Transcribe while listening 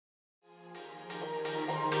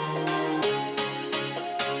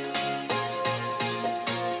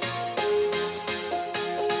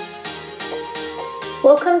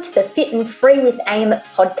Welcome to the Fit and Free with AIM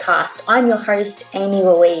podcast. I'm your host, Amy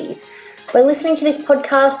Louise. By listening to this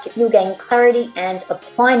podcast, you'll gain clarity and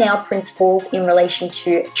apply now principles in relation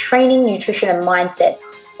to training, nutrition, and mindset,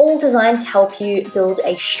 all designed to help you build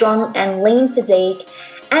a strong and lean physique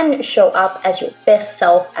and show up as your best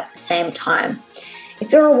self at the same time.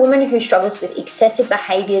 If you're a woman who struggles with excessive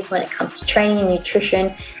behaviors when it comes to training and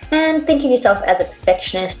nutrition and think of yourself as a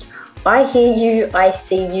perfectionist, I hear you, I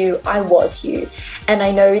see you, I was you, and I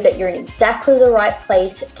know that you're in exactly the right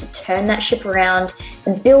place to turn that ship around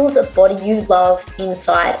and build a body you love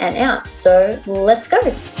inside and out. So let's go.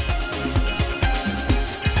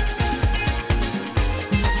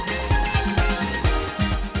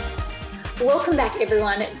 Welcome back,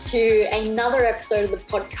 everyone, to another episode of the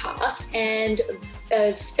podcast, and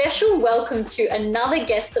a special welcome to another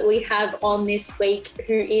guest that we have on this week,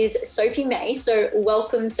 who is Sophie May. So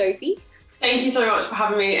welcome, Sophie. Thank you so much for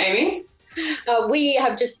having me, Amy. We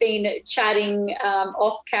have just been chatting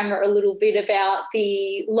off camera a little bit about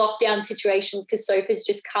the lockdown situations because Sophie's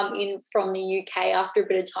just come in from the UK after a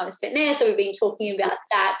bit of time spent there. So we've been talking about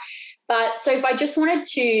that. But Sophie, I just wanted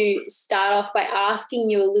to start off by asking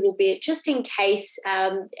you a little bit, just in case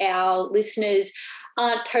our listeners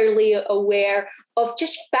aren't totally aware of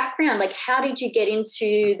just your background, like how did you get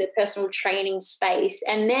into the personal training space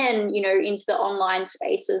and then, into the online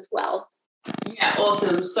space as well? Yeah,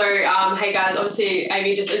 awesome. So, hey guys, obviously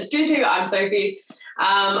Amy just introduced me, but I'm Sophie.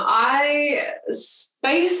 My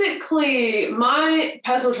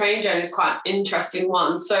personal training journey is quite an interesting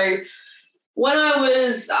one. So when I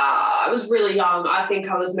was really young, I think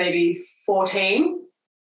I was maybe 14.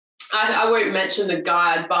 I won't mention the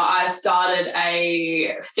guide, but I started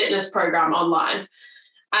a fitness program online.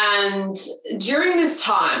 And during this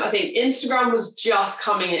time, I think Instagram was just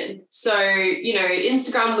coming in. So,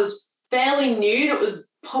 Instagram was fairly new. It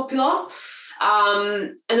was popular.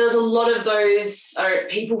 And there was a lot of those,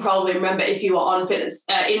 people probably remember if you were on fitness,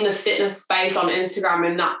 in the fitness space on Instagram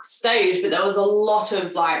in that stage, but there was a lot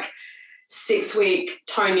of 6-week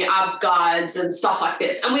tone your ab guides and stuff like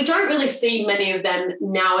this. And we don't really see many of them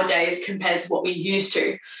nowadays compared to what we used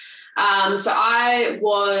to. So I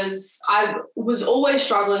was always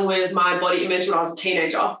struggling with my body image when I was a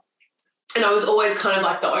teenager. And I was always kind of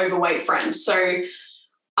like the overweight friend. So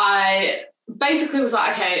I basically was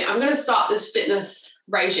like, okay, I'm going to start this fitness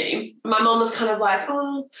regime. My mom was kind of like,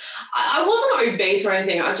 oh, I wasn't obese or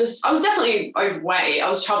anything. I was definitely overweight. I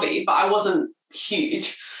was chubby, but I wasn't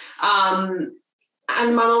huge. And my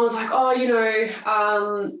mom was like, oh,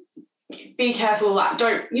 be careful.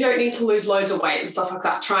 You don't need to lose loads of weight and stuff like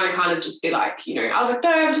that. Trying to kind of just be like, I was like,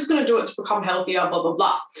 no, I'm just going to do it to become healthier, blah, blah,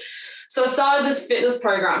 blah. So I started this fitness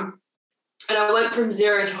program and I went from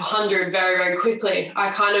 0 to 100 very, very quickly.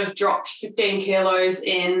 I kind of dropped 15 kilos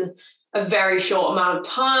in a very short amount of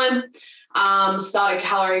time. Started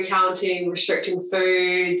calorie counting, restricting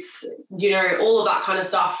foods, all of that kind of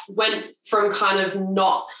stuff. Went from kind of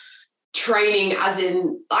not training as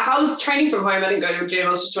in, I was training from home. I didn't go to a gym. I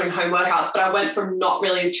was just doing home workouts, but I went from not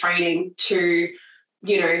really training to,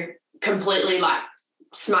 completely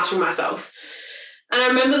smashing myself. And I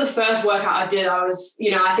remember the first workout I did, I was,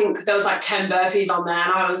 I think there was 10 burpees on there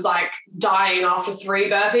and I was dying after 3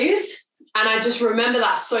 burpees. And I just remember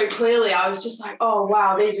that so clearly. I was just like, oh,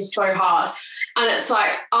 wow, these are so hard. And it's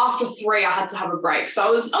after 3, I had to have a break. So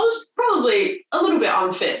I was probably a little bit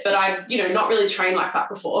unfit, but I, not really trained like that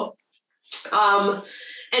before.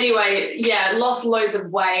 Anyway, yeah, lost loads of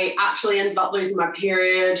weight, actually ended up losing my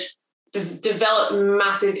period, developed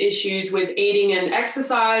massive issues with eating and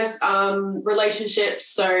exercise relationships.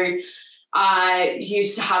 So I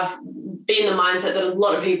used to be in the mindset that a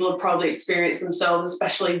lot of people have probably experienced themselves,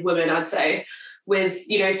 especially women, I'd say, with,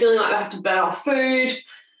 feeling like they have to burn off food,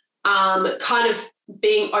 kind of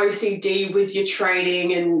being OCD with your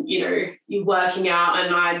training and, you're working out.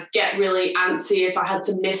 And I'd get really antsy if I had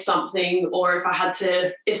to miss something or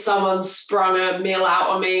if someone sprung a meal out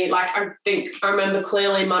on me. I remember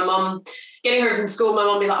clearly my mum getting home from school, my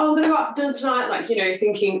mum be like, oh, I'm going to go out for dinner tonight.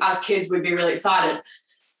 Thinking as kids we'd be really excited.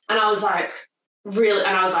 And I was like, really?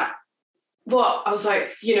 And I was like, what? I was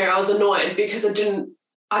like, I was annoyed because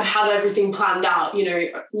I'd had everything planned out,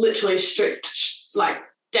 literally strict,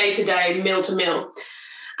 day to day, meal to meal.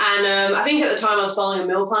 And I think at the time I was following a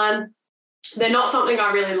meal plan. They're not something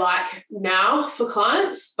I really like now for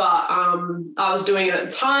clients, but I was doing it at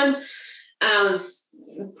the time. And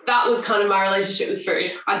that was kind of my relationship with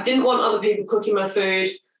food. I didn't want other people cooking my food.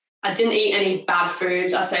 I didn't eat any bad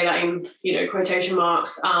foods. I say that in, quotation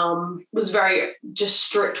marks. Was very just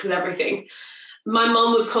strict with everything. My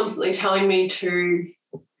mum was constantly telling me to,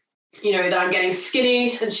 that I'm getting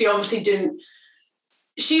skinny, and she obviously didn't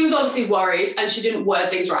she was obviously worried and she didn't word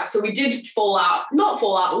things right. So we did not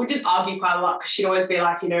fall out, but we did argue quite a lot because she'd always be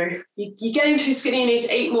like, you're getting too skinny, you need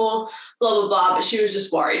to eat more, blah, blah, blah. But she was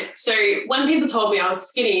just worried. So when people told me I was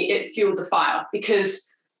skinny, it fueled the fire because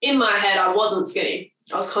in my head, I wasn't skinny.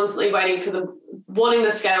 I was constantly wanting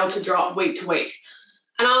the scale to drop week to week.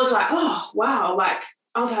 And I was like, oh, wow.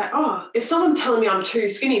 If someone's telling me I'm too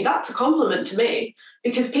skinny, that's a compliment to me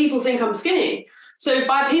because people think I'm skinny. So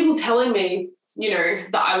by people telling me, that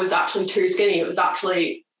I was actually too skinny, it was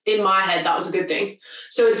actually in my head, that was a good thing.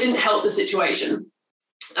 So it didn't help the situation.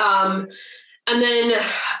 And then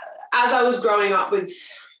as I was growing up with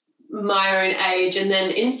my own age and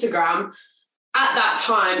then Instagram, at that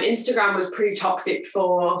time, Instagram was pretty toxic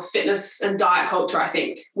for fitness and diet culture, I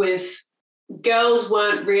think, with girls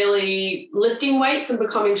weren't really lifting weights and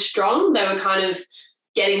becoming strong. They were kind of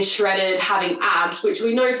getting shredded, having abs, which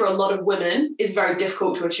we know for a lot of women is very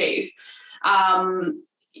difficult to achieve.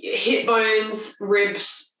 Hip bones,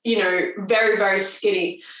 ribs, very, very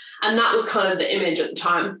skinny. And that was kind of the image at the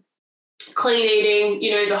time. Clean eating,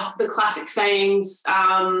 the classic sayings,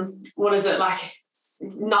 what is it, like,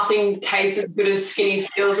 nothing tastes as good as skinny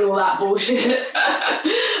feels and all that bullshit.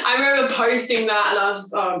 I remember posting that and I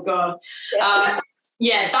was, oh God.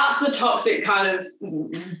 That's the toxic kind of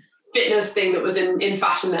fitness thing that was in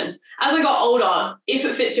fashion then. As I got older, if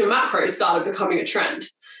it fits your macros started becoming a trend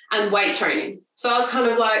and weight training. So I was kind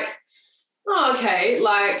of like, oh, okay,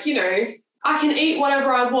 like, I can eat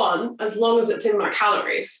whatever I want as long as it's in my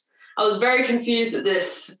calories. I was very confused at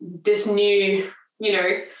this new,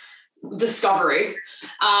 discovery.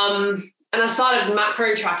 And I started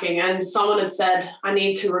macro tracking and someone had said, I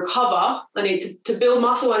need to recover. I need to build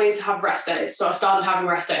muscle. I need to have rest days. So I started having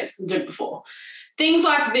rest days than did before. Things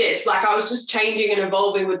like this, like I was just changing and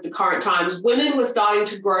evolving with the current times. Women were starting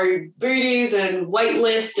to grow booties and weight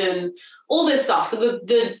lift and all this stuff. So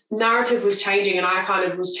the narrative was changing and I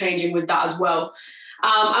kind of was changing with that as well.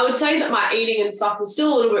 I would say that my eating and stuff was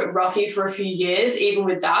still a little bit rocky for a few years, even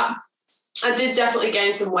with that. I did definitely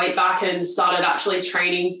gain some weight back and started actually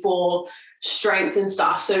training for strength and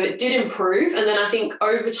stuff. So it did improve. And then I think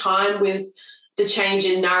over time with the change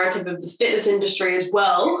in narrative of the fitness industry as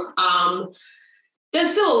well,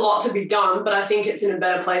 there's still a lot to be done, but I think it's in a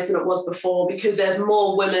better place than it was before because there's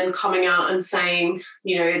more women coming out and saying,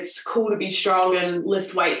 it's cool to be strong and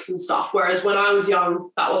lift weights and stuff. Whereas when I was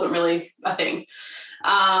young, that wasn't really a thing.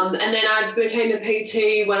 And then I became a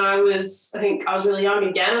PT when I was really young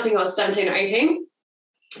again. I think I was 17 or 18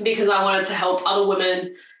 because I wanted to help other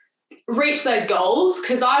women reach their goals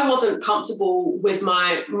because I wasn't comfortable with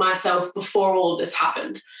myself before all of this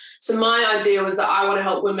happened. So my idea was that I want to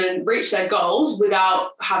help women reach their goals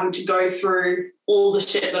without having to go through all the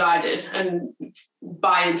shit that I did and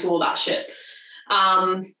buy into all that shit.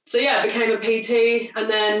 I became a PT. And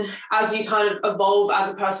then as you kind of evolve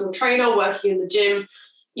as a personal trainer working in the gym,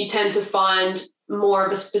 you tend to find more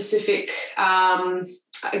of a specific,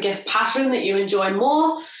 passion that you enjoy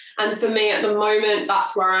more. And for me at the moment,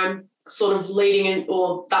 that's where I'm sort of leading in,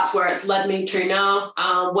 or that's where it's led me to now,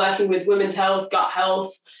 working with women's health, gut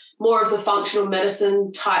health, more of the functional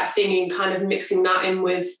medicine type thing and kind of mixing that in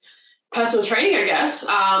with personal training, I guess, or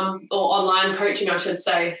online coaching, I should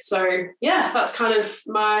say. So, yeah, that's kind of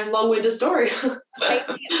my long-winded story.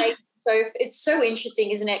 So it's so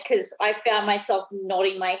interesting, isn't it? Because I found myself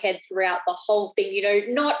nodding my head throughout the whole thing,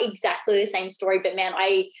 not exactly the same story, but, man,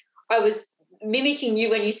 I was mimicking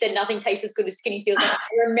you when you said nothing tastes as good as skinny feels. I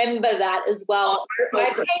remember that as well.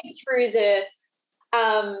 I came through the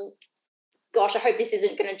gosh, I hope this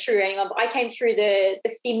isn't going to trigger anyone, but I came through the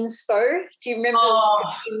Thinspo. Do you remember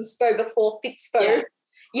Thinspo before Fitspo?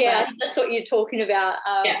 Yeah, I think that's what you're talking about.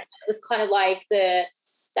 It was kind of like that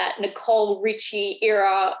Nicole Richie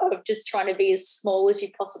era of just trying to be as small as you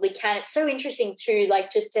possibly can. It's so interesting too,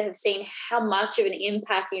 like just to have seen how much of an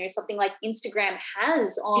impact, something like Instagram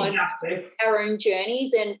has on our own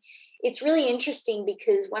journeys. And it's really interesting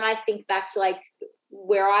because when I think back to like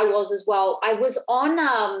where I was as well, I was on,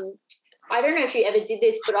 I don't know if you ever did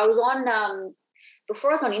this, but I was on,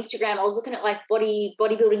 before I was on Instagram, I was looking at like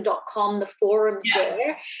bodybuilding.com, the forums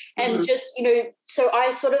there. And just, so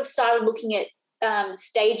I sort of started looking at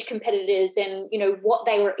stage competitors and, what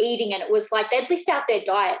they were eating. And it was like they'd list out their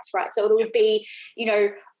diets, right? So it would be,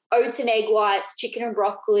 oats and egg whites, chicken and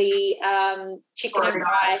broccoli, chicken and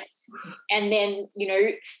rice, and then,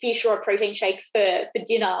 fish or a protein shake for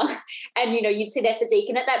dinner. And, you'd see their physique.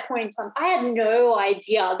 And at that point in time, I had no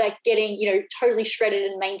idea that getting, totally shredded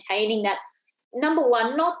and maintaining that, number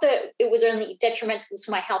one, not that it was only detrimental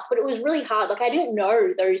to my health, but it was really hard. Like I didn't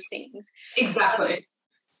know those things. Exactly.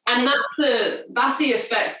 And that's the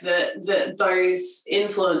effect that those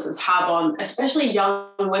influencers have on especially young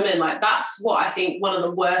women. Like, that's what I think one of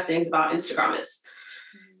the worst things about Instagram is.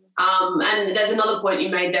 And there's another point you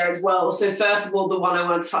made there as well. So first of all, the one I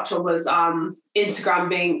wanted to touch on was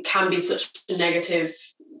Instagram can be such a negative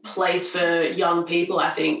place for young people, I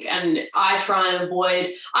think. And I try and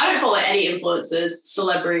avoid, I don't follow any influencers,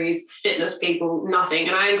 celebrities, fitness people, nothing.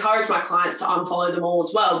 And I encourage my clients to unfollow them all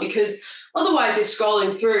as well, because otherwise you're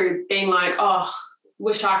scrolling through being like, oh,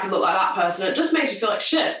 wish I could look like that person. It just makes you feel like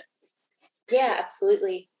shit. Yeah,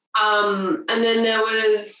 absolutely. And then there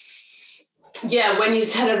was, when you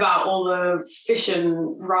said about all the fish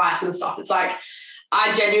and rice and stuff, it's like,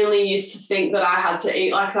 I genuinely used to think that I had to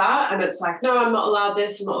eat like that. And it's like, no, I'm not allowed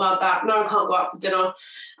this, I'm not allowed that. No, I can't go out for dinner.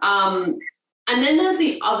 And then there's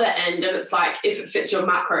the other end, and it's like, if it fits your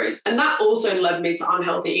macros. And that also led me to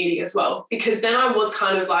unhealthy eating as well, because then I was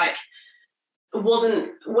kind of like,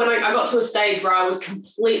 when I got to a stage where I was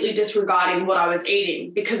completely disregarding what I was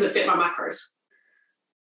eating because it fit my macros.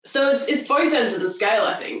 So it's both ends of the scale,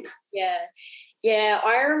 I think. Yeah,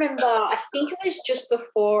 I remember, I think it was just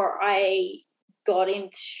before I got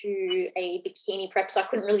into a bikini prep, so I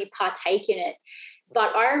couldn't really partake in it.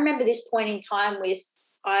 But I remember this point in time with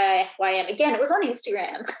IFYM. Again, it was on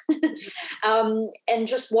Instagram. And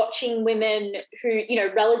just watching women who,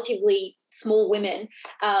 relatively small women,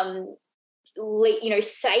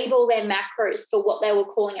 save all their macros for what they were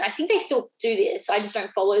calling it. I think they still do this. I just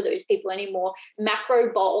don't follow those people anymore.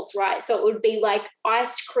 Macro bowls, right? So it would be like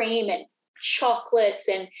ice cream and chocolates,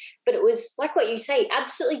 but it was like what you say,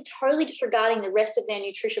 absolutely totally disregarding the rest of their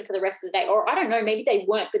nutrition for the rest of the day. Or I don't know, maybe they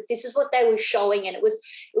weren't, but this is what they were showing, and it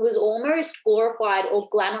was almost glorified or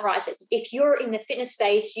glamorized. If you're in the fitness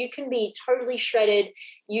space, you can be totally shredded,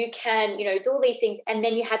 you can do all these things, and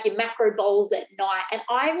then you have your macro bowls at night. And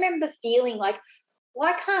I remember feeling like,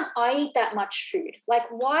 why can't I eat that much food? Like,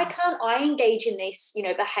 why can't I engage in this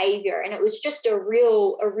behavior? And it was just a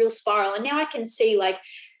real spiral. And now I can see, like,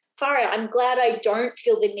 I'm glad I don't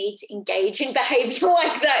feel the need to engage in behavior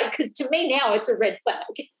like that, because to me now it's a red flag.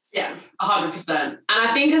 Yeah, 100%. And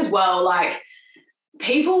I think as well, like,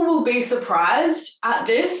 people will be surprised at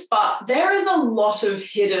this, but there is a lot of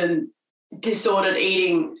hidden disordered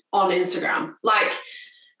eating on Instagram. Like,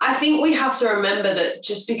 I think we have to remember that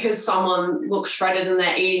just because someone looks shredded and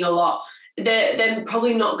they're eating a lot, they're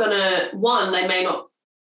probably not going to, they may not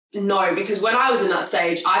know, because when I was in that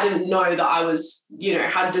stage, I didn't know that I was,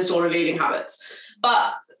 had disordered eating habits.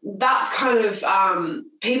 But that's kind of,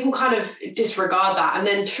 people kind of disregard that. And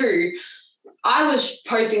then two, I was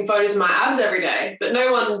posting photos of my abs every day, but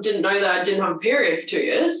no one didn't know that I didn't have a period for 2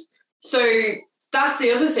 years. So that's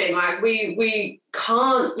the other thing. Like, we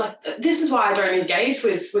can't, like, this is why I don't engage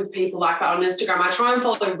with people like that on Instagram. I try and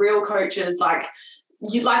follow real coaches, like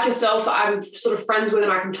you, like yourself, that I'm sort of friends with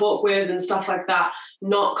and I can talk with and stuff like that,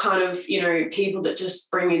 not kind of, people that just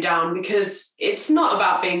bring you down, because it's not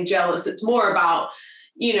about being jealous. It's more about,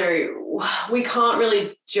 we can't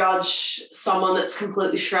really judge someone that's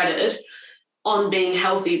completely shredded on being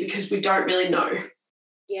healthy because we don't really know.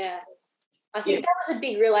 Yeah. I think that was a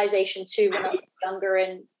big realization too when I was younger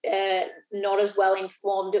and not as well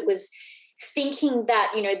informed. It was thinking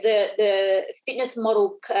that, the fitness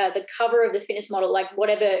model, the cover of the fitness model, like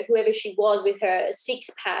whoever she was with her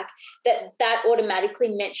six-pack, that automatically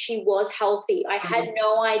meant she was healthy. I had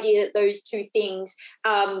no idea that those two things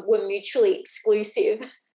were mutually exclusive.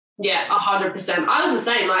 Yeah, 100%. I was the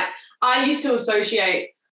same. Like, I used to associate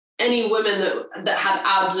any women that had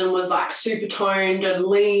abs and was like super toned and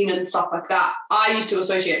lean and stuff like that, I used to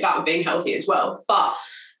associate that with being healthy as well. But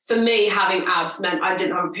for me, having abs meant I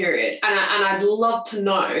didn't have a period. And I'd love to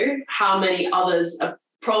know how many others are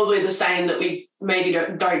probably the same that we maybe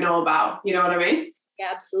don't know about. You know what I mean? Yeah,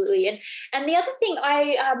 absolutely. And the other thing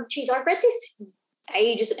I read this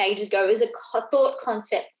ages and ages ago, is a thought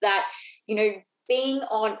concept that, being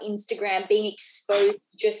on Instagram, being exposed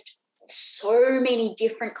to just so many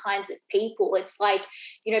different kinds of people. It's like,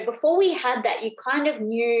 before we had that, you kind of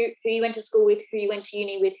knew who you went to school with, who you went to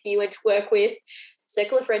uni with, who you went to work with,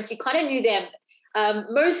 circle of friends, you kind of knew them.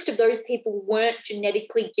 Most of those people weren't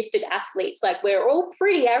genetically gifted athletes. Like, we're all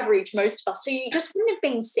pretty average, most of us. So you just wouldn't have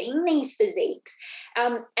been seeing these physiques.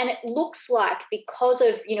 And it looks like, because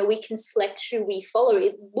of, we can select who we follow,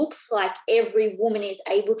 it looks like every woman is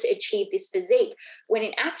able to achieve this physique, when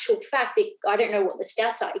in actual fact, I don't know what the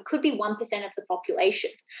stats are, it could be 1% of the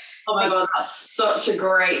population. Oh my God, that's such a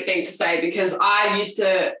great thing to say, because I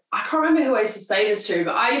can't remember who I used to say this to,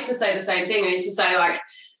 but I used to say the same thing. I used to say, like,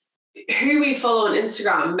 who we follow on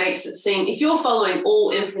Instagram makes it seem, if you're following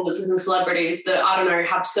all influencers and celebrities that, I don't know,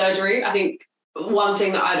 have surgery, I think one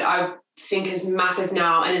thing that I think is massive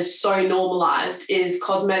now and is so normalized is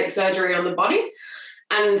cosmetic surgery on the body.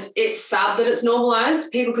 And it's sad that it's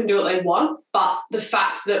normalized. People can do what they want, but the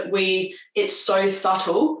fact that it's so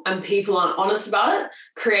subtle and people aren't honest about it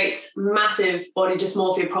creates massive body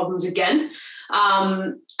dysmorphia problems again.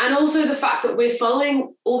 And also the fact that we're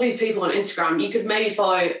following all these people on Instagram. You could maybe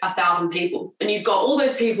follow 1,000 people and you've got all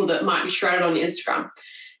those people that might be shredded on your Instagram.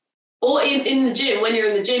 Or in the gym, when you're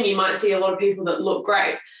in the gym, you might see a lot of people that look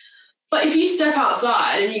great. But if you step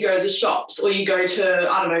outside and you go to the shops or you go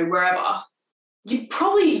to, I don't know, wherever, you're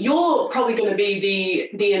probably going to be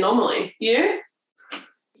the anomaly, you know?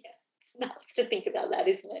 Yeah, it's nuts to think about that,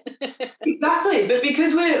 isn't it? Exactly. But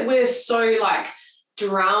because we're so like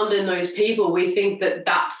drowned in those people, we think that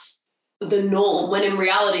that's the norm, when in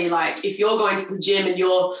reality, like if you're going to the gym and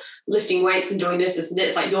you're lifting weights and doing this and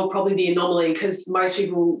this, like you're probably the anomaly, because most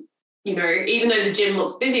people, you know, even though the gym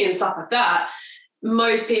looks busy and stuff like that,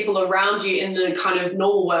 most people around you in the kind of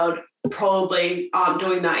normal world probably aren't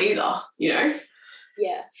doing that either, you know?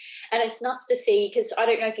 Yeah. And it's nuts to see, because I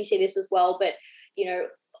don't know if you see this as well, but, you know,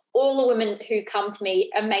 all the women who come to me,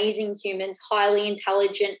 amazing humans, highly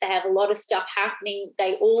intelligent, they have a lot of stuff happening,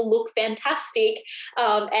 they all look fantastic.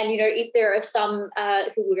 And, you know, if there are some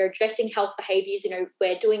who are addressing health behaviours, you know,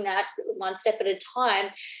 we're doing that one step at a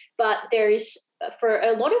time. But there is, for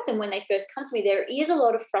a lot of them, when they first come to me, there is a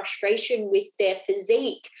lot of frustration with their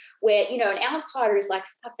physique where, you know, an outsider is like,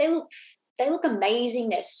 fuck, they look amazing,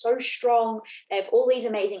 they're so strong, they have all these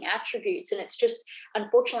amazing attributes, and it's just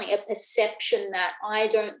unfortunately a perception that I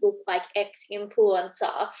don't look like X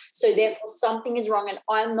influencer, so therefore something is wrong and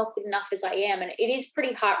I'm not good enough as I am. And it is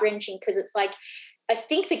pretty heart-wrenching, because it's like, I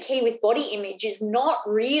think the key with body image is not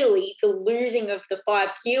really the losing of the 5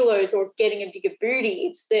 kilos or getting a bigger booty,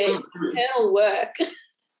 it's the internal work.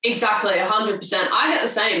 Exactly, 100%. I get the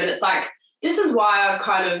same, and it's like, this is why I've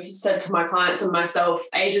kind of said to my clients and myself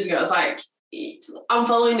ages ago, it's like, I'm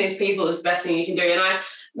following these people is the best thing you can do. And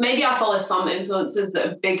I follow some influencers that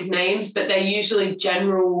are big names, but they're usually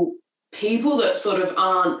general people that sort of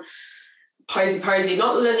aren't posy.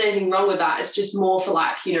 Not that there's anything wrong with that. It's just more for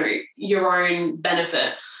like, you know, your own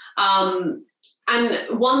benefit. And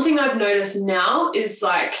one thing I've noticed now is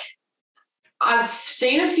like, I've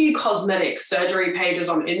seen a few cosmetic surgery pages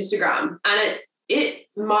on Instagram, and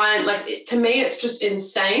to me, it's just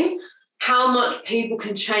insane how much people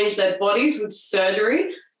can change their bodies with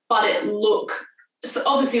surgery, but so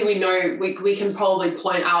obviously we know we can probably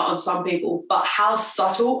point out on some people, but how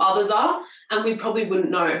subtle others are, and we probably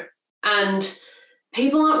wouldn't know. And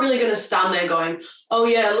people aren't really going to stand there going, oh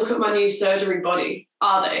yeah, look at my new surgery body,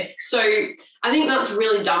 are they? So I think that's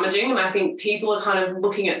really damaging, and I think people are kind of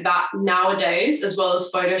looking at that nowadays, as well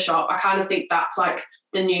as Photoshop. I kind of think that's like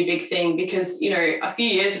the new big thing, because, you know, a few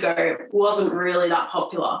years ago it wasn't really that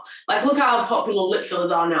popular. Like, look how popular lip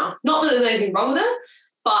fillers are now. Not that there's anything wrong with it,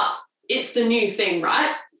 but it's the new thing,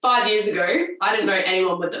 right? 5 years ago, I didn't know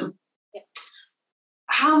anyone with them. Yeah.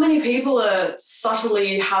 How many people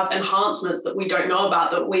subtly have enhancements that we don't know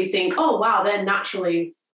about, that we think, oh, wow, they're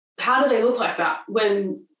naturally, how do they look like that?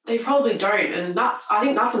 When they probably don't. And I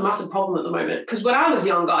think that's a massive problem at the moment. Because when I was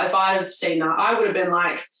younger, if I'd have seen that, I would have been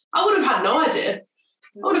like, I would have had no idea.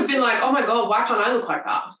 I would have been like, oh my God, why can't I look like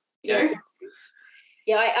that? You know?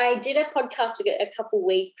 Yeah, I did a podcast a couple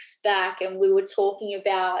weeks back, and we were talking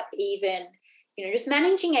about even, you know, just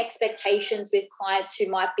managing expectations with clients who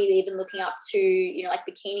might be even looking up to, you know, like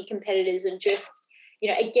bikini competitors, and just, you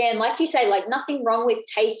know, again, like you say, like nothing wrong with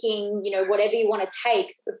taking, you know, whatever you want to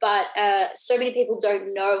take, but so many people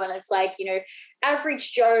don't know. And it's like, you know,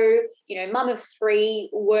 average Joe, you know, mum of 3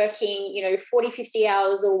 working, you know, 40, 50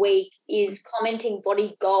 hours a week is commenting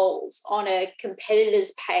body goals on a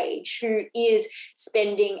competitor's page who is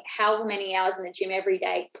spending however many hours in the gym every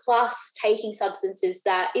day, plus taking substances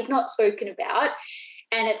that is not spoken about.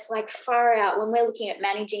 And it's like, far out, when we're looking at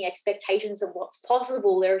managing expectations of what's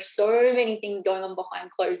possible, there are so many things going on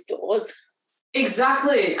behind closed doors.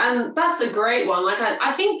 Exactly. And that's a great one. Like,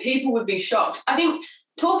 I think people would be shocked. I think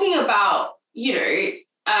talking about, you know,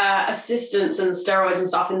 assistants and steroids and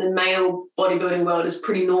stuff in the male bodybuilding world is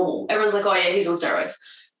pretty normal. Everyone's like, oh yeah, he's on steroids.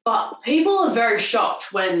 But people are very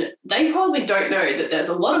shocked when they probably don't know that there's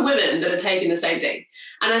a lot of women that are taking the same thing.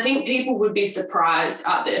 And I think people would be surprised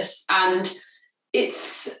at this. And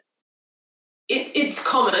it's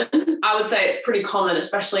common. I would say it's pretty common,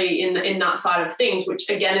 especially in that side of things, which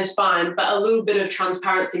again is fine, but a little bit of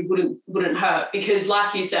transparency wouldn't hurt, because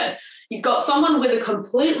like you said, you've got someone with a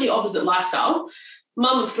completely opposite lifestyle,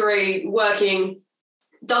 mum of 3, working,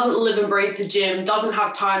 doesn't live and breathe the gym, doesn't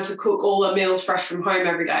have time to cook all her meals fresh from home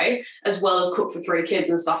every day, as well as cook for 3 kids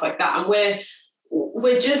and stuff like that. And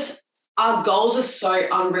our goals are so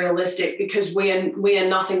unrealistic because we are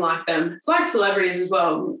nothing like them. It's like celebrities as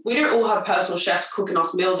well. We don't all have personal chefs cooking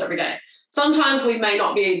us meals every day. Sometimes we may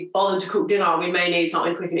not be bothered to cook dinner. We may need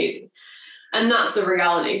something quick and easy. And that's the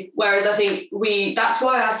reality. Whereas I think that's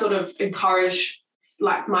why I sort of encourage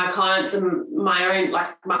like my clients and my own, like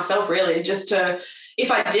myself really, just to,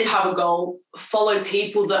 if I did have a goal, follow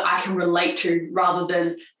people that I can relate to rather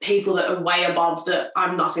than people that are way above that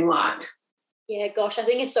I'm nothing like. Yeah, gosh, I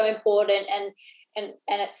think it's so important. And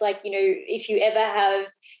it's like, you know, if you ever have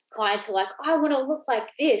clients who are like, I want to look like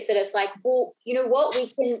this, and it's like, well, you know what,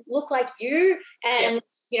 we can look like you, and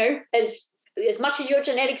you know, as much as your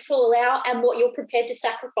genetics will allow and what you're prepared to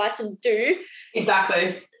sacrifice and do.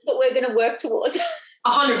 Exactly. What we're going to work towards.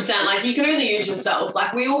 100%. Like, you can only use yourself.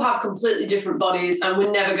 Like, we all have completely different bodies and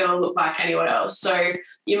we're never going to look like anyone else. So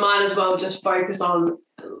you might as well just focus on,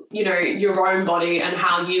 you know, your own body and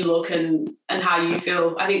how you look and how you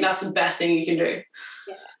feel. I think that's the best thing you can do.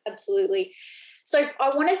 Yeah, absolutely. So I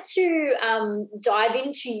wanted to dive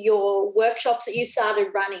into your workshops that you started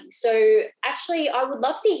running. So actually, I would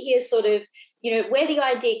love to hear sort of, you know, where the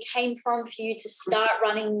idea came from for you to start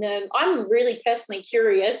running them. I'm really personally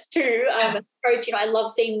curious too. As a coach, you know, I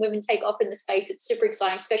love seeing women take off in the space. It's super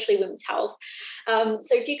exciting, especially women's health. So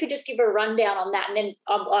if you could just give a rundown on that, and then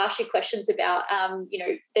I'll ask you questions about, you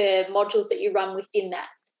know, the modules that you run within that.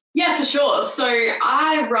 Yeah, for sure. So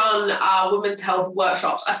I run women's health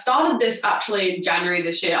workshops. I started this actually in January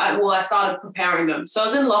this year. I started preparing them. So I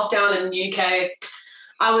was in lockdown in the UK.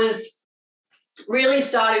 I was really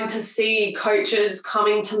starting to see coaches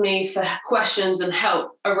coming to me for questions and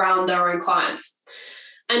help around their own clients.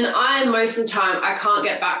 And most of the time, I can't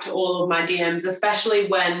get back to all of my DMs, especially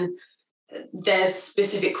when there's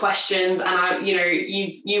specific questions and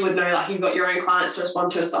you would know, like, you've got your own clients to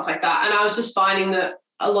respond to and stuff like that. And I was just finding that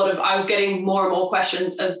I was getting more and more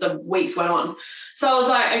questions as the weeks went on. So I was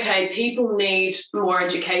like, okay, people need more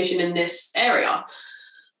education in this area.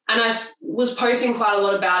 And I was posting quite a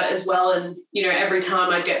lot about it as well. And, you know, every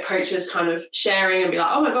time I'd get coaches kind of sharing and be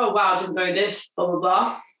like, oh my God, wow, I didn't know this, blah, blah,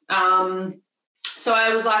 blah. So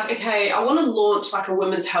I was like, okay, I want to launch like a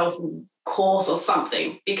women's health course or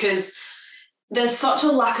something, because there's such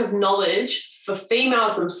a lack of knowledge for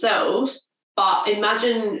females themselves. But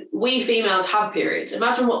imagine we females have periods.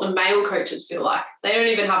 Imagine what the male coaches feel like. They don't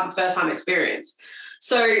even have the first-hand experience.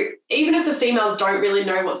 So even if the females don't really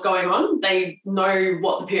know what's going on, they know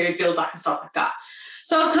what the period feels like and stuff like that.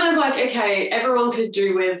 So I was kind of like, okay, everyone could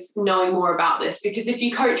do with knowing more about this, because if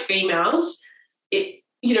you coach females,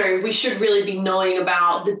 we should really be knowing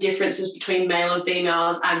about the differences between male and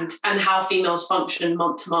females and how females function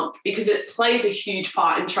month to month, because it plays a huge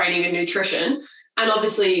part in training and nutrition. And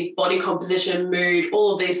obviously body composition, mood,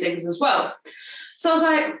 all of these things as well. So I was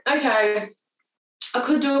like, okay, I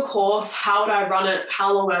could do a course. How would I run it?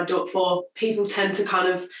 How long would I do it for? People tend to kind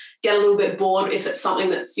of get a little bit bored if it's something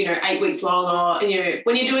that's, 8 weeks long, or,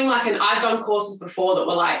 when you're doing I've done courses before that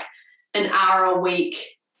were like an hour a week,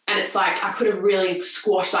 and it's like I could have really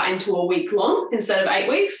squashed that into a week long instead of 8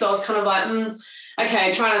 weeks. So I was kind of like,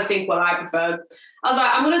 okay, trying to think what I preferred. I was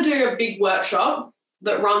like, I'm going to do a big workshop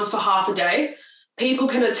that runs for half a day. People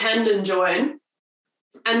can attend and join,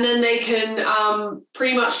 and then they can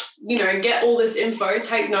pretty much, get all this info,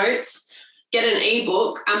 take notes, get an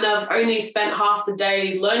ebook, and they've only spent half the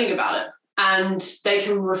day learning about it, and they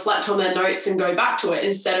can reflect on their notes and go back to it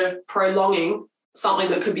instead of prolonging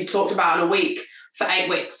something that could be talked about in a week for 8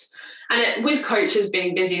 weeks. And with coaches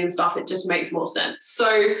being busy and stuff, it just makes more sense.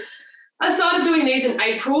 So I started doing these in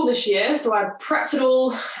April this year. So I prepped it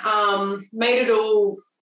all, made it all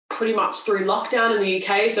pretty much through lockdown in the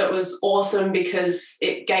UK. So it was awesome because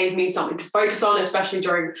it gave me something to focus on, especially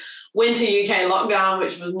during winter UK lockdown,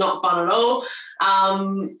 which was not fun at all.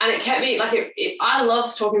 And it kept me I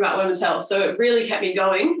loved talking about women's health. So it really kept me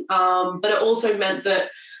going. But it also meant that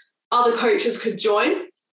other coaches could join.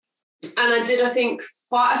 And I did, I think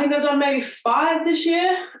I've done maybe 5 this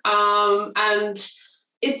year. And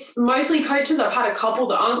it's mostly coaches. I've had a couple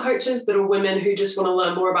that aren't coaches that are women who just want to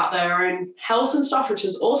learn more about their own health and stuff, which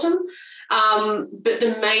is awesome. But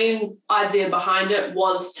the main idea behind it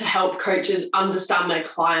was to help coaches understand their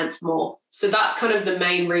clients more. So that's kind of the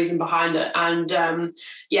main reason behind it. And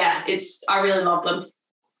I really love them.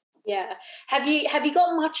 Yeah. Have you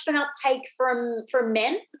got much of an uptake from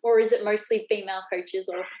men, or is it mostly female coaches?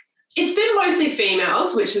 Or it's been mostly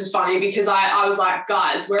females, which is funny because I was like,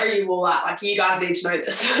 guys, where are you all at? Like, you guys need to know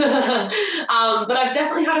this. But I've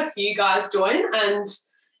definitely had a few guys join, and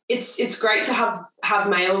it's great to have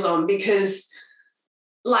males on, because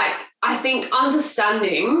like, I think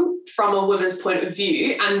understanding from a woman's point of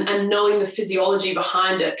view and knowing the physiology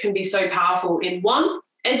behind it can be so powerful in, one,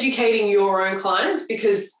 educating your own clients,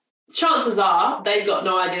 because chances are they've got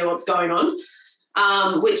no idea what's going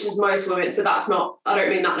on, which is most women. So that's not, I don't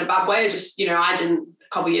mean that in a bad way. Just, I didn't a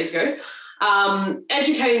couple of years ago.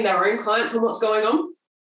 Educating their own clients on what's going on,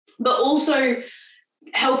 but also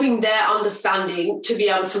helping their understanding to be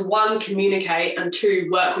able to, one, communicate, and two,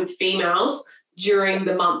 work with females during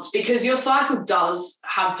the months, because your cycle does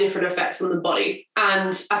have different effects on the body.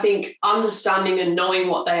 And I think understanding and knowing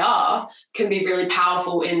what they are can be really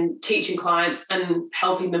powerful in teaching clients and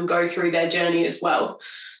helping them go through their journey as well.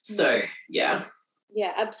 So, yeah.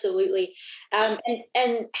 Yeah, absolutely.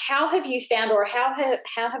 And how have you found, or how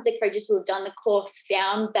have the coaches who have done the course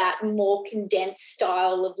found that more condensed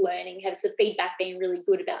style of learning? Has the feedback been really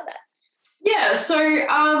good about that? Yeah, so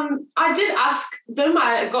I did ask them,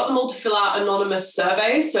 I got them all to fill out anonymous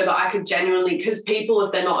surveys so that I could genuinely, because people,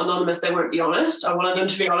 if they're not anonymous, they won't be honest. I wanted them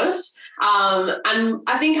to be honest. And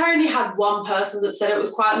I think I only had one person that said it was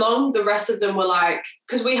quite long. The rest of them were like,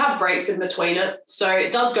 because we have breaks in between it. So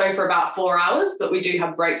it does go for about 4 hours, but we do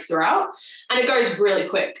have breaks throughout. And it goes really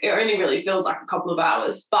quick. It only really feels like a couple of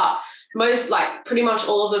hours. But most, like pretty much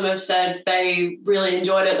all of them have said they really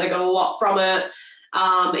enjoyed it. They got a lot from it.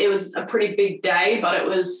 It was a pretty big day, but it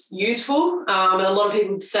was useful. And a lot of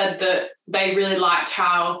people said that they really liked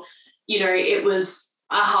how, it was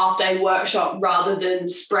a half-day workshop rather than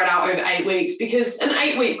spread out over 8 weeks, because an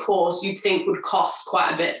 8-week course you'd think would cost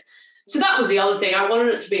quite a bit. So that was the other thing. I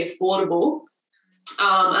wanted it to be affordable,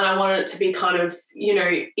 and I wanted it to be kind of,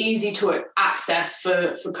 easy to access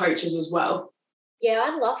for coaches as well. Yeah,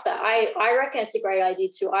 I love that. I reckon it's a great idea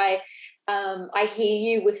too. I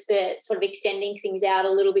hear you with the sort of extending things out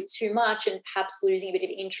a little bit too much and perhaps losing a bit of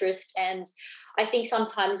interest. And I think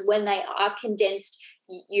sometimes when they are condensed,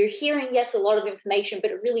 you're hearing, yes, a lot of information,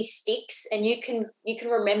 but it really sticks, and you can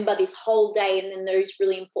remember this whole day and then those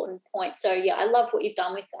really important points. So yeah, I love what you've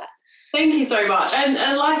done with that. Thank you so much. And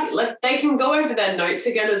like they can go over their notes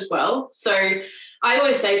again as well. So I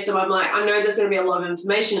always say to them, I'm like, I know there's going to be a lot of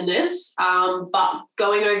information in this, but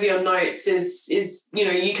going over your notes is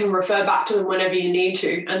you can refer back to them whenever you need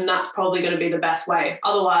to, and that's probably going to be the best way.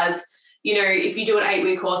 Otherwise, if you do an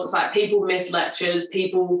 8-week course, it's like people miss lectures,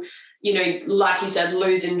 people, like you said,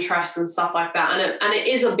 lose interest and stuff like that. And it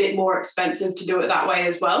is a bit more expensive to do it that way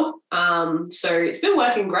as well. So it's been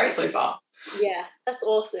working great so far. Yeah, that's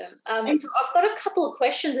awesome. So I've got a couple of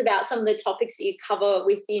questions about some of the topics that you cover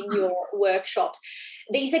within your workshops.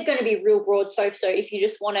 These are going to be real broad, so if you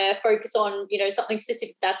just want to focus on, something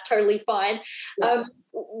specific, that's totally fine. Yeah.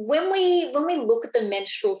 When we look at the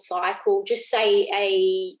menstrual cycle, just say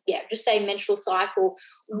menstrual cycle,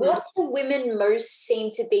 what do women most seem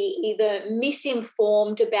to be either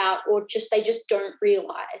misinformed about or they just don't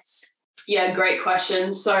realise? Yeah, great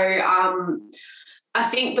question. So I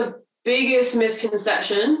think the biggest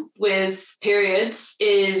misconception with periods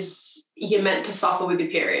is you're meant to suffer with your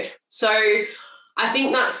period. So I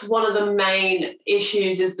think that's one of the main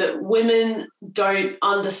issues, is that women don't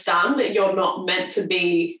understand that you're not meant to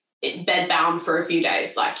be bedbound for a few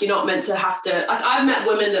days. Like, you're not meant to have to, like, I've met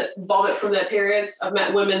women that vomit from their periods. I've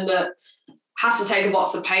met women that have to take a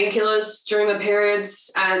box of painkillers during their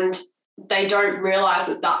periods, and they don't realize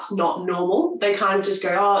that that's not normal. They kind of just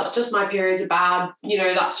go, oh, it's just my periods are bad.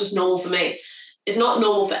 That's just normal for me. It's not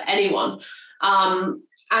normal for anyone. And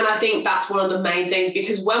I think that's one of the main things,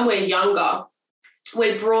 because when we're younger,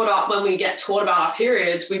 we're brought up, when we get taught about our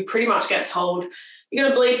periods, we pretty much get told you're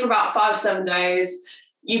going to bleed for about 5 to 7 days.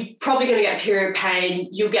 You're probably going to get period pain.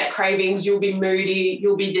 You'll get cravings. You'll be moody.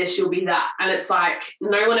 You'll be this, you'll be that. And it's like,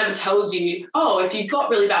 no one ever tells you, oh, if you've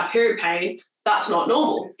got really bad period pain, that's not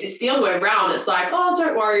normal. It's the other way around. It's like, oh,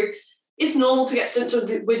 don't worry. It's normal to get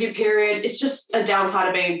symptoms with your period. It's just a downside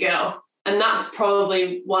of being a girl. And that's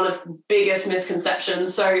probably one of the biggest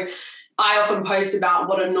misconceptions. So I often post about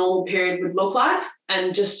what a normal period would look like.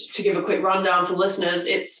 And just to give a quick rundown for listeners,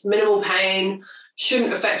 it's minimal pain,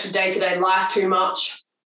 shouldn't affect your day-to-day life too much.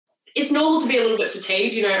 It's normal to be a little bit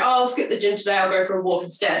fatigued, oh, I'll skip the gym today, I'll go for a walk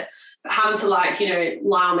instead. But having to lie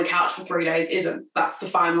on the couch for 3 days isn't. That's the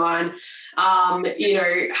fine line.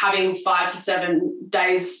 Having 5 to 7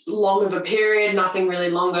 days long of a period, nothing really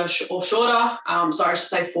longer or shorter. I should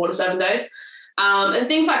say 4 to 7 days. And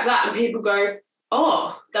things like that. And people go,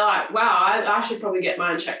 oh, they're like, wow, I should probably get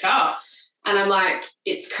mine checked out. And I'm like,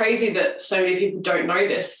 it's crazy that so many people don't know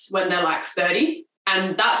this when they're like 30.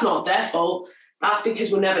 And that's not their fault. That's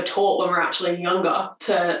because we're never taught when we're actually younger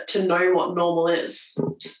to know what normal is.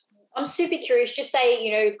 I'm super curious. Just say,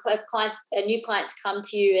 new clients come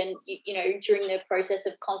to you and, during the process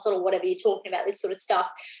of consult or whatever, you're talking about this sort of stuff.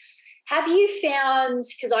 Have you found,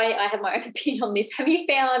 because I have my own opinion on this, have you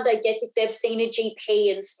found, I guess, if they've seen a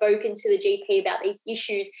GP and spoken to the GP about these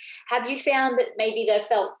issues, have you found that maybe they've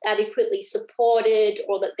felt adequately supported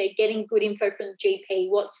or that they're getting good info from the GP?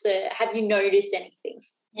 Have you noticed anything?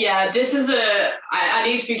 Yeah, this is I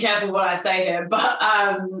need to be careful what I say here, but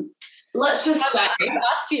let's just say. I've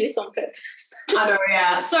asked you this on purpose. I know,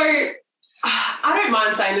 yeah. So I don't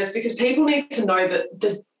mind saying this because people need to know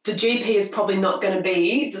that the GP is probably not going to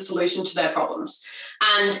be the solution to their problems.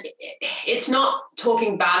 And it's not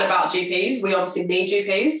talking bad about GPs. We obviously need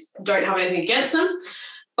GPs. Don't have anything against them.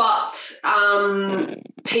 But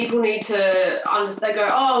people need to understand, they go,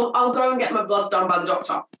 oh, I'll go and get my bloods done by the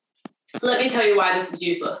doctor. Let me tell you why this is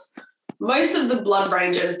useless. Most of the blood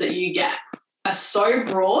ranges that you get are so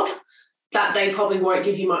broad that they probably won't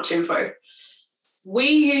give you much info. We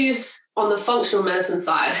use, on the functional medicine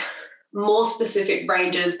side, more specific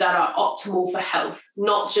ranges that are optimal for health,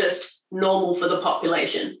 not just normal for the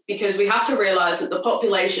population, because we have to realize that the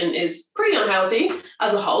population is pretty unhealthy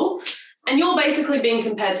as a whole, and you're basically being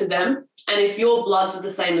compared to them. And if your bloods are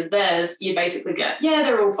the same as theirs, you basically get, yeah,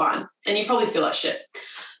 they're all fine. And you probably feel like shit.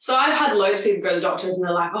 So I've had loads of people go to the doctors and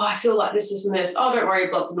they're like, oh, I feel like this and this. Oh, don't worry,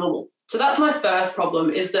 your bloods are normal. So that's my first problem,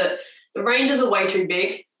 is that the ranges are way too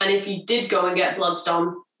big. And if you did go and get bloods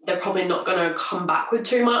done, they're probably not going to come back with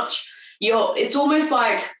too much. It's almost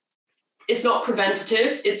like, it's not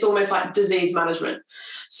preventative, it's almost like disease management.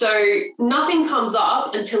 So nothing comes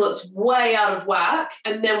up until it's way out of whack,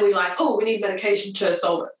 and then we need medication to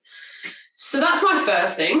solve it. So that's my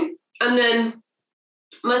first thing. And then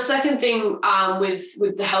my second thing with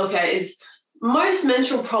the healthcare is most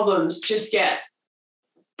menstrual problems just get,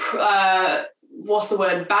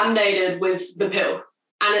 band-aided with the pill.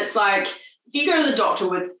 And it's like, if you go to the doctor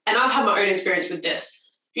with, and I've had my own experience with this,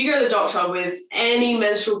 if you go to the doctor with any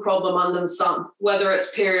menstrual problem under the sun, whether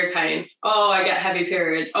it's period pain, oh, I get heavy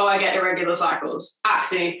periods, oh, I get irregular cycles,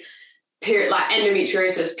 acne,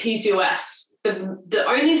 endometriosis, PCOS, the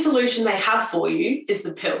only solution they have for you is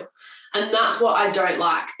the pill. And that's what I don't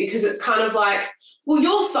like, because it's kind of like, well,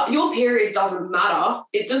 your period doesn't matter.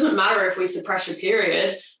 It doesn't matter if we suppress your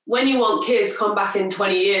period. When you want kids, come back in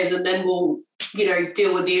 20 years and then we'll,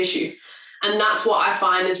 deal with the issue. And that's what I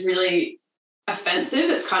find is really offensive.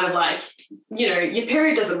 It's kind of like, your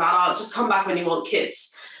period doesn't matter, just come back when you want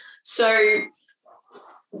kids. So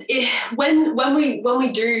when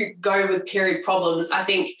we do go with period problems, I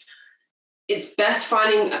think it's best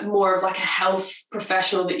finding more of like a health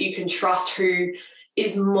professional that you can trust, who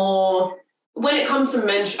is more, when it comes to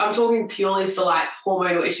men, I'm talking purely for like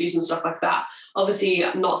hormonal issues and stuff like that. Obviously,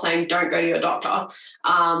 I'm not saying don't go to your doctor,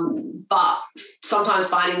 but sometimes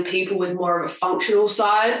finding people with more of a functional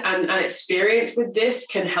side and experience with this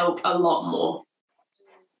can help a lot more.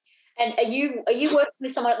 And are you working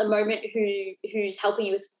with someone at the moment who's helping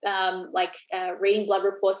you with reading blood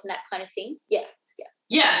reports and that kind of thing? Yeah.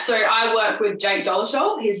 Yeah, so I work with Jake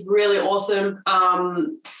Dolleschall. He's really awesome,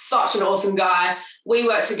 such an awesome guy. We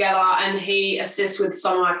work together and he assists with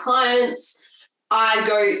some of my clients.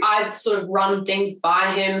 I sort of run things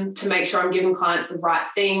by him to make sure I'm giving clients the right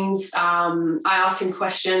things. I ask him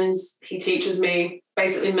questions. He teaches me,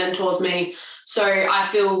 basically mentors me. So I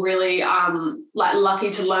feel really lucky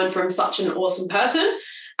to learn from such an awesome person,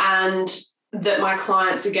 and that my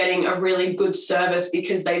clients are getting a really good service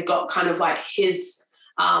because they've got kind of like his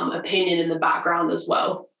opinion in the background as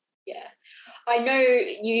well. Yeah, I know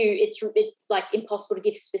it's impossible to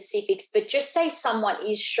give specifics, but just say someone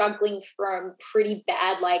is struggling from pretty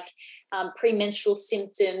bad premenstrual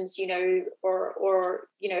symptoms, or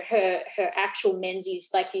her actual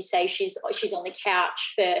menses, like you say, she's on the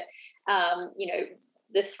couch for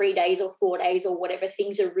the 3 days or 4 days or whatever,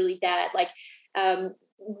 things are really bad.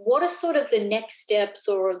 What are sort of the next steps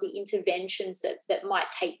or the interventions that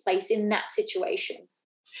might take place in that situation?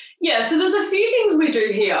 Yeah, so there's a few things we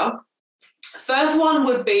do here. First one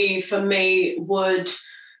would be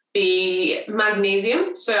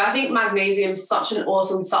magnesium. So I think magnesium is such an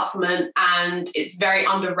awesome supplement and it's very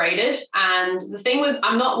underrated. And the thing with,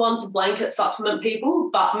 I'm not one to blanket supplement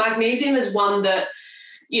people, but magnesium is one that,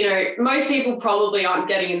 most people probably aren't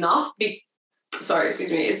getting enough.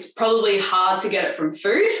 It's probably hard to get it from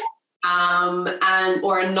food,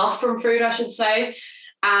 or enough from food, I should say.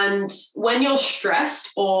 And when you're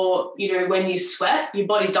stressed or, when you sweat, your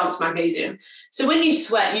body dumps magnesium. So when you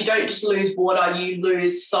sweat, you don't just lose water, you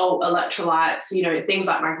lose salt, electrolytes, things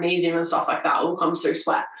like magnesium and stuff like that all comes through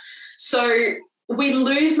sweat. So we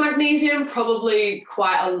lose magnesium probably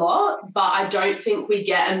quite a lot, but I don't think we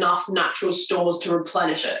get enough natural stores to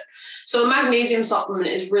replenish it. So a magnesium supplement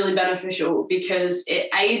is really beneficial because it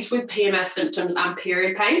aids with PMS symptoms and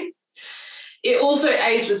period pain. It also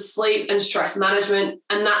aids with sleep and stress management,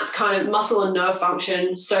 and that's kind of muscle and nerve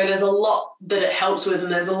function. So there's a lot that it helps with,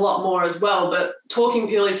 and there's a lot more as well. But talking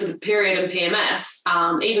purely for the period and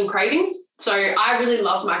PMS, even cravings. So I really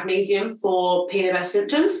love magnesium for PMS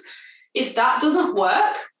symptoms. If that doesn't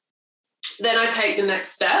work, then I take the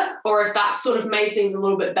next step. Or if that's sort of made things a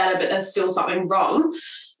little bit better, but there's still something wrong,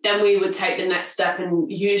 then we would take the next step.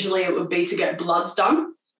 And usually it would be to get bloods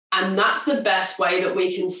done. And that's the best way that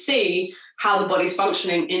we can see how the body's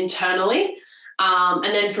functioning internally. And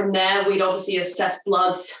then from there, we'd obviously assess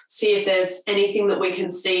bloods, see if there's anything that we can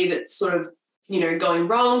see that's sort of, going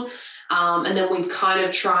wrong. And then we kind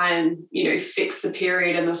of try and, fix the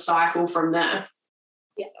period and the cycle from there.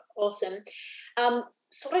 Yeah, awesome.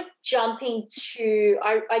 Sort of jumping to,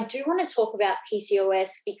 I do want to talk about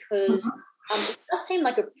PCOS because it does seem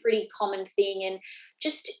like a pretty common thing. And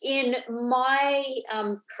just in my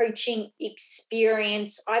coaching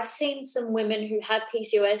experience, I've seen some women who have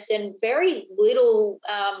PCOS and very little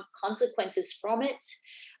consequences from it.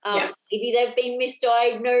 Maybe they've been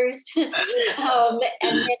misdiagnosed. And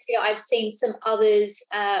then, I've seen some others,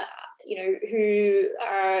 who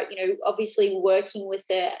are, obviously working with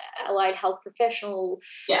the allied health professional.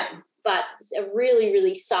 Yeah. But really,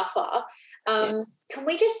 really suffer. Can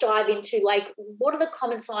we just dive into, what are the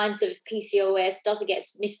common signs of PCOS? Does it get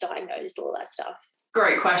misdiagnosed, all that stuff?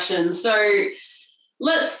 Great question. So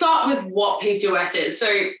let's start with what PCOS is. So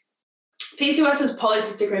PCOS is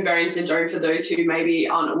polycystic ovarian syndrome, for those who maybe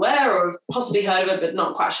aren't aware or have possibly heard of it but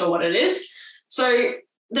not quite sure what it is. So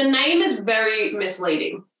the name is very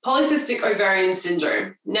misleading. Polycystic ovarian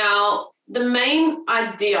syndrome. Now, the main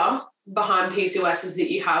idea behind PCOS is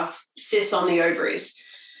that you have cysts on the ovaries.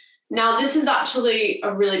 Now, this is actually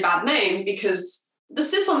a really bad name because the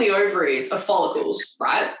cysts on the ovaries are follicles,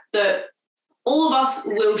 right, that all of us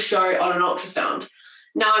will show on an ultrasound.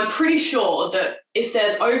 Now, I'm pretty sure that if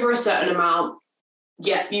there's over a certain amount,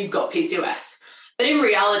 you've got PCOS. But in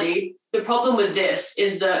reality, the problem with this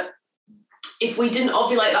is that if we didn't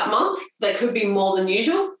ovulate that month, there could be more than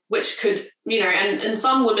usual, which could, and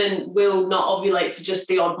some women will not ovulate for just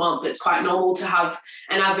the odd month. It's quite normal to have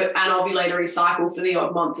an ovulatory cycle for the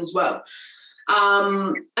odd month as well.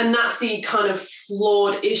 And that's the kind of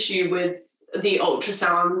flawed issue with the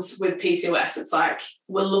ultrasounds with PCOS. It's like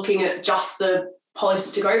we're looking at just the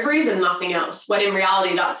polycystic ovaries and nothing else, when in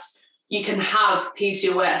reality you can have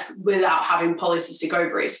PCOS without having polycystic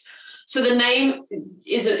ovaries. So the name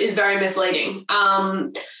is very misleading.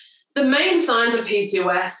 The main signs of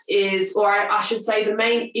PCOS is, or I should say the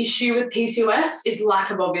main issue with PCOS is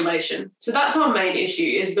lack of ovulation. So that's our main issue,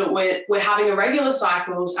 is that we're having irregular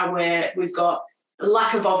cycles and we've got a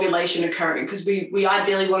lack of ovulation occurring, because we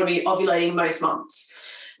ideally want to be ovulating most months.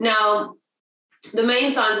 Now, the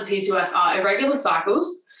main signs of PCOS are irregular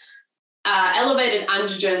cycles, elevated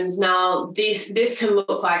androgens. Now, this can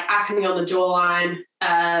look like acne on the jawline,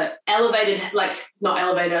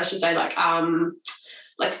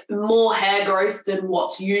 more hair growth than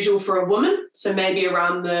what's usual for a woman. So maybe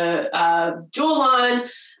around the jawline,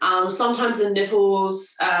 sometimes the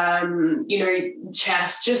nipples,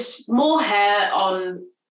 chest, just more hair on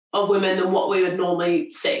a woman than what we would normally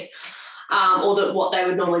see, or what they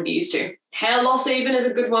would normally be used to. Hair loss even is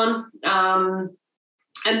a good one. And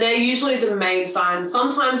they're usually the main signs.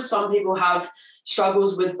 Sometimes some people have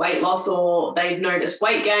struggles with weight loss, or they've noticed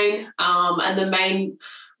weight gain. And the main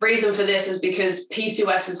reason for this is because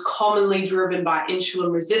PCOS is commonly driven by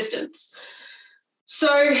insulin resistance.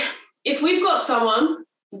 So if we've got someone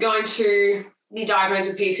going to be diagnosed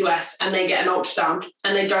with PCOS and they get an ultrasound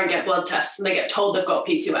and they don't get blood tests and they get told they've got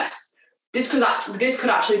PCOS, this could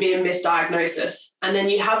actually be a misdiagnosis. And then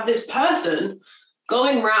you have this person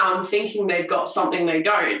going around thinking they've got something they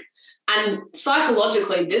don't. And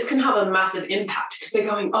psychologically, this can have a massive impact, because they're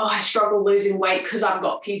going, I struggle losing weight because I've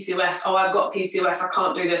got PCOS. Oh, I've got PCOS. I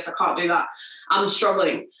can't do this. I can't do that. I'm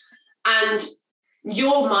struggling. And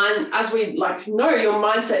your mind, as we know, your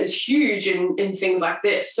mindset is huge in things like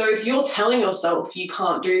this. So if you're telling yourself you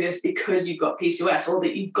can't do this because you've got PCOS, or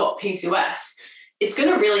that you've got PCOS, it's going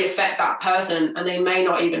to really affect that person, and they may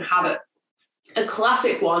not even have it. A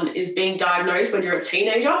classic one is being diagnosed when you're a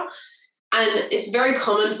teenager. And it's very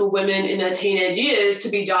common for women in their teenage years to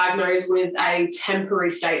be diagnosed with a temporary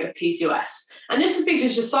state of PCOS. And this is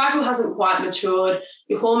because your cycle hasn't quite matured,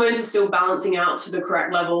 your hormones are still balancing out to the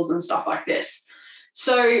correct levels and stuff like this.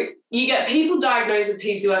 So you get people diagnosed with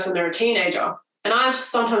PCOS when they're a teenager, And I've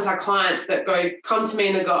sometimes had clients that come to me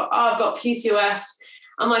and they go, oh, I've got PCOS.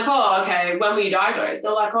 I'm like, oh, okay, when were you diagnosed?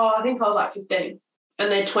 They're like, oh, I think I was like 15,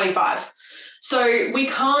 and they're 25. So we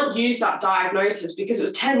can't use that diagnosis because it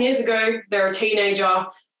was 10 years ago, they're a teenager.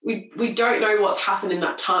 We don't know what's happened in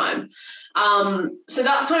that time. So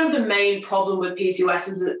that's kind of the main problem with PCOS,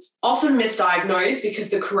 is it's often misdiagnosed because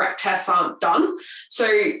the correct tests aren't done. So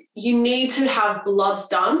you need to have bloods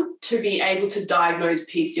done to be able to diagnose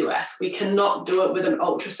PCOS. We cannot do it with an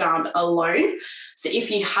ultrasound alone. So if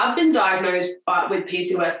you have been diagnosed with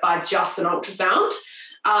PCOS by just an ultrasound,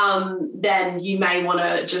 then you may want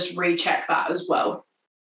to just recheck that as well.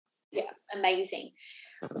 Yeah, amazing.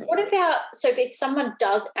 What about, so if someone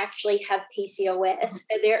does actually have PCOS,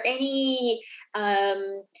 are there any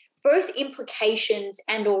both implications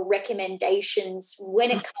and or recommendations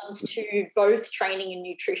when it comes to both training and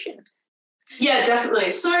nutrition? Yeah,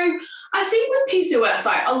 definitely. So I think with PCOS,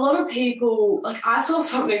 like a lot of people, like I saw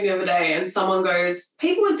something the other day and someone goes,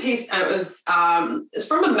 people with PCOS, and it was it's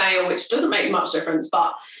from a male, which doesn't make much difference,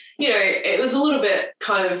 but you know, it was a little bit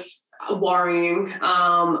kind of worrying,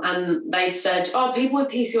 and they said, oh, people with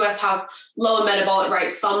PCOS have lower metabolic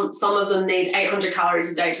rates. Some of them need 800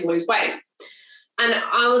 calories a day to lose weight. And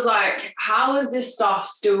I was like, how is this stuff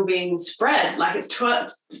still being spread? Like it's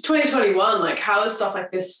 2021, like how is stuff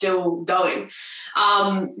like this still going?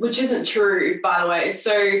 Which isn't true, by the way.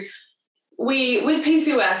 So with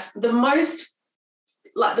PCOS,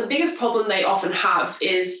 the biggest problem they often have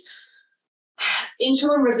is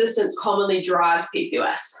insulin resistance commonly drives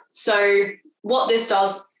PCOS. So what this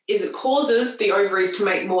does is it causes the ovaries to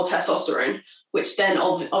make more testosterone, which then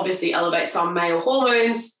obviously elevates our male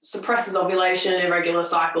hormones, suppresses ovulation, irregular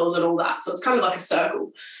cycles, and all that. So it's kind of like a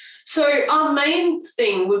circle. So our main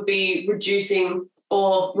thing would be reducing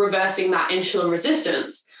or reversing that insulin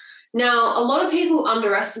resistance. Now, a lot of people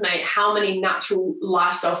underestimate how many natural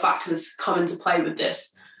lifestyle factors come into play with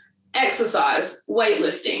this. Exercise,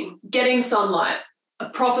 weightlifting, getting sunlight, a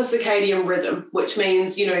proper circadian rhythm, which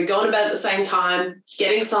means, you know, going to bed at the same time,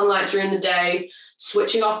 getting sunlight during the day,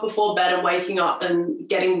 switching off before bed and waking up and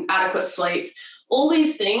getting adequate sleep. All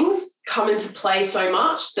these things come into play so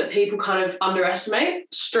much that people kind of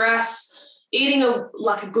underestimate. Stress, eating a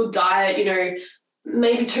good diet, you know,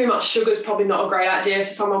 maybe too much sugar is probably not a great idea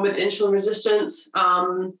for someone with insulin resistance.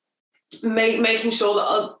 Making sure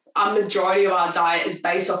that a majority of our diet is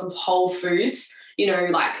based off of whole foods, you know,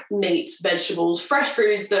 like meats, vegetables, fresh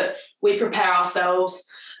foods that we prepare ourselves.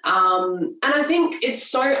 And I think it's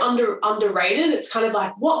so underrated. It's kind of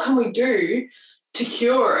like, what can we do to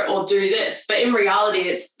cure it or do this? But in reality,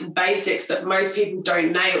 it's the basics that most people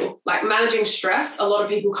don't nail. Like managing stress, a lot of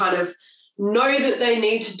people kind of know that they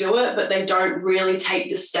need to do it, but they don't really take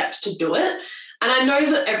the steps to do it. And I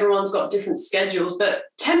know that everyone's got different schedules, but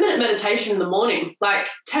 10-minute meditation in the morning, like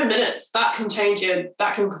 10 minutes, that can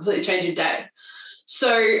completely change your day.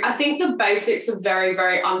 So I think the basics are very,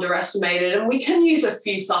 very underestimated, and we can use a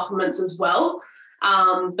few supplements as well.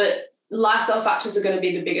 But lifestyle factors are going to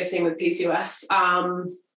be the biggest thing with PCOS.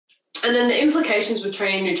 And then the implications with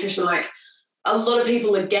training nutrition, like a lot of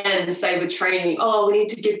people again say with training, oh, we need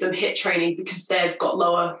to give them HIIT training because they've got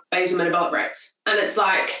lower basal metabolic rates. And it's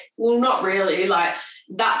like, well, not really. Like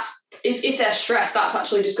that's, if they're stressed, that's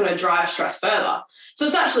actually just going to drive stress further. So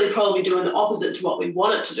it's actually probably doing the opposite to what we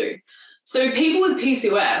want it to do. So people with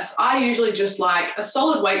PCOS, I usually just like a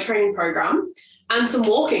solid weight training program and some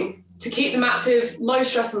walking to keep them active, low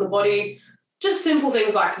stress on the body, just simple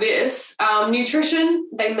things like this. Nutrition,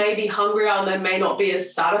 they may be hungrier and they may not be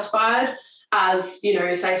as satisfied as, you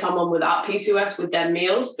know, say someone without PCOS with their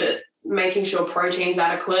meals, but making sure protein's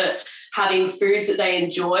adequate, having foods that they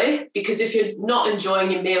enjoy, because if you're not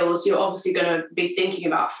enjoying your meals, you're obviously going to be thinking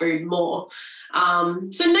about food more.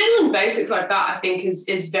 So nailing basics like that, I think,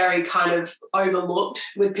 is very kind of overlooked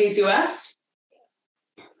with PCOS.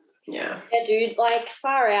 Yeah, dude, like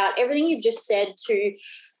far out. Everything you've just said too.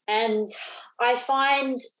 And I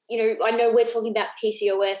find, you know, I know we're talking about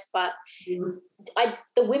PCOS, but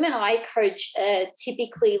the women I coach are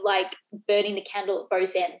typically like burning the candle at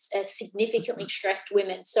both ends, significantly stressed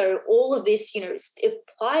women. So all of this, you know, it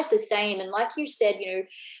applies the same. And like you said, you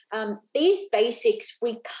know, these basics,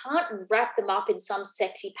 we can't wrap them up in some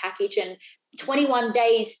sexy package and 21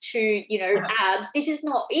 days to, you know, abs. This is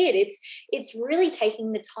not it. It's really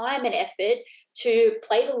taking the time and effort to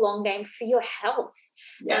play the long game for your health.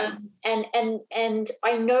 Yeah. And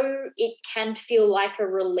I know it can feel like a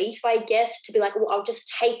relief, I guess, to be like, like, well, I'll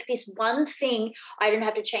just take this one thing. I don't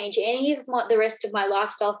have to change any of the rest of my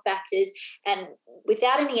lifestyle factors. And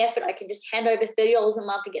without any effort, I can just hand over $30 a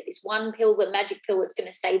month and get this one pill, the magic pill that's going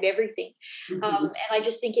to save everything. And I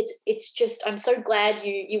just think it's just, I'm so glad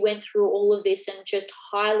you went through all of this and just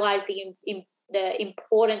highlight the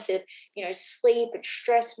importance of, you know, sleep and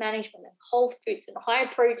stress management and whole foods and high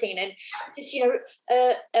protein and just, you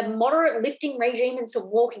know, a moderate lifting regime and some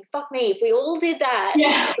walking. Fuck me, if we all did that.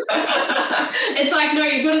 Yeah. It's like, no,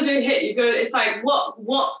 you've got to do HIIT. It's like,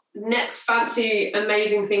 what next fancy,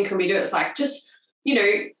 amazing thing can we do? It's like, just, you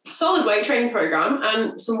know, solid weight training program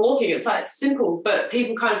and some walking. It's like simple, but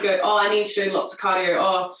people kind of go, oh, I need to do lots of cardio.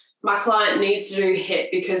 Oh, my client needs to do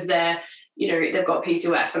HIIT because they're, you know, they've got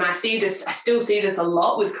PCOS. And I still see this a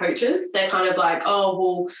lot with coaches. They're kind of like, oh,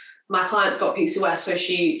 well, my client's got PCOS, so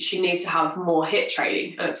she needs to have more HIIT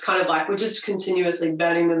training. And it's kind of like, we're just continuously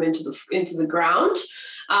burning them into the ground.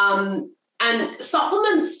 And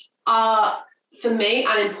supplements are, for me,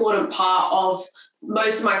 an important part of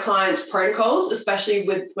most of my clients' protocols, especially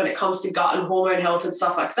when it comes to gut and hormone health and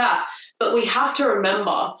stuff like that. But we have to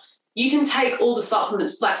remember, you can take all the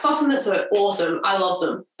supplements, like supplements are awesome. I love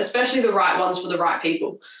them, especially the right ones for the right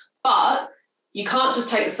people. But you can't just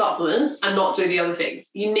take the supplements and not do the other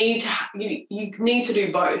things. You need to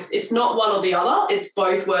do both. It's not one or the other. It's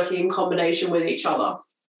both working in combination with each other.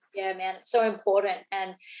 Yeah, man, it's so important.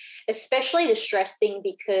 And especially the stress thing,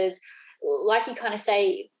 because like you kind of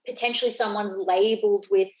say, potentially someone's labeled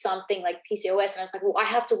with something like PCOS and it's like, well, I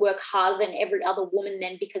have to work harder than every other woman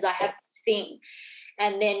then because I have this thing.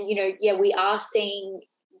 And then, you know, yeah, we are seeing,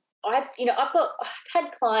 I've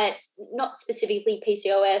had clients, not specifically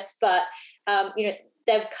PCOS, but, you know,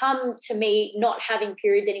 they've come to me not having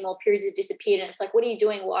periods anymore. Periods have disappeared. And it's like, what are you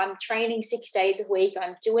doing? Well, I'm training 6 days a week.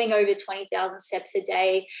 I'm doing over 20,000 steps a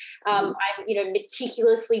day. I'm, you know,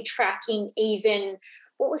 meticulously tracking even,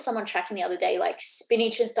 what was someone tracking the other day? Like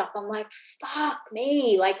spinach and stuff. I'm like, fuck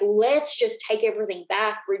me. Like, let's just take everything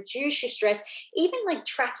back, reduce your stress. Even like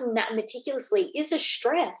tracking that meticulously is a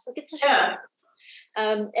stress. Like it's a stress.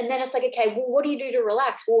 And then it's like, okay, well, what do you do to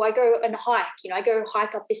relax? Well, I go and hike, you know, I go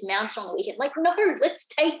hike up this mountain on the weekend. Like, no, let's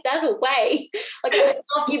take that away. Like, I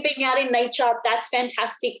love you being out in nature. That's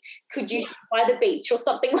fantastic. Could you sit by the beach or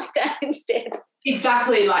something like that instead?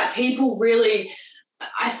 Exactly. Like people really,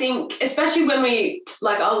 I think, especially when we,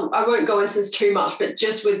 like, I won't go into this too much, but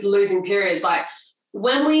just with losing periods, like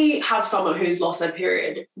when we have someone who's lost their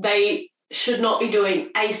period, they should not be doing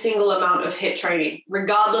a single amount of HIIT training,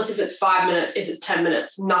 regardless if it's 5 minutes, if it's 10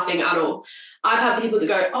 minutes, nothing at all. I've had people that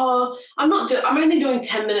go, oh, I'm only doing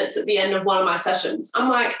 10 minutes at the end of one of my sessions. I'm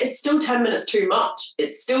like, it's still 10 minutes too much.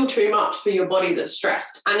 It's still too much for your body that's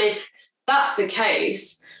stressed. And if that's the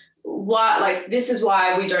case, this is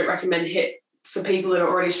why we don't recommend HIIT for people that are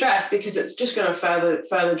already stressed, because it's just going to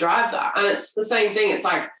further drive that. And it's the same thing. It's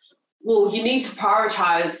like, well, you need to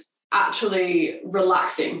prioritize actually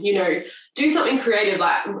relaxing, you know, do something creative,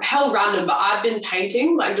 like hell random, but I've been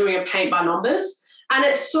painting, like doing a paint by numbers, and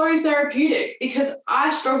it's so therapeutic because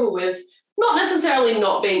I struggle with not necessarily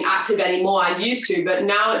not being active anymore. I used to, but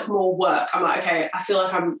now it's more work. I'm like, okay, I feel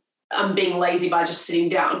like I'm being lazy by just sitting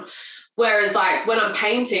down. Whereas like when I'm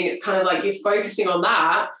painting, it's kind of like you're focusing on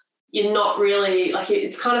that. You're not really like,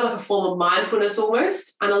 it's kind of like a form of mindfulness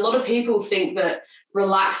almost. And a lot of people think that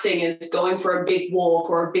relaxing is going for a big walk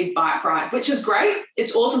or a big bike ride, which is great.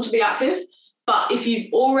 It's awesome to be active. But if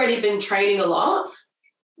you've already been training a lot,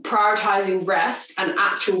 prioritizing rest and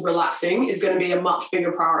actual relaxing is going to be a much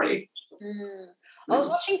bigger priority. I was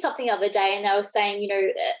watching something the other day and they were saying, you know,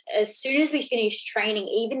 as soon as we finish training,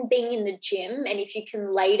 even being in the gym, and if you can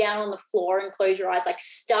lay down on the floor and close your eyes, like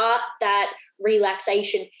start that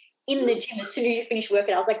relaxation in the gym as soon as you finish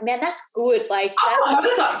working. I was like, man, that's good. Like, I've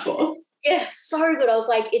heard that before. Yeah, so good. I was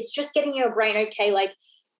like, it's just getting your brain, okay, like,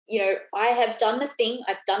 you know, I have done the thing,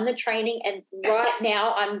 I've done the training, and right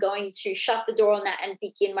now I'm going to shut the door on that and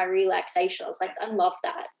begin my relaxation. I was like, I love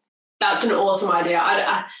that. That's an awesome idea.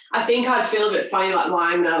 I think I'd feel a bit funny, like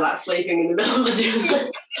lying there, like sleeping in the middle of the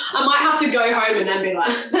gym. I might have to go home and then be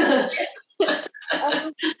like.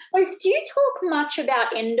 So do you talk much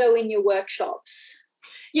about endo in your workshops?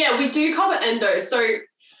 Yeah, we do cover endo. So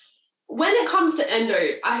when it comes to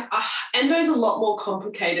endo, endo is a lot more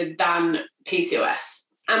complicated than PCOS.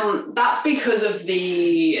 And that's because of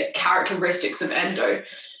the characteristics of endo.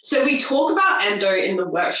 So we talk about endo in the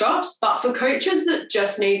workshops, but for coaches that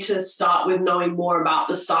just need to start with knowing more about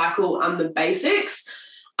the cycle and the basics,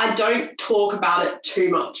 I don't talk about it too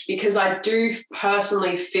much because I do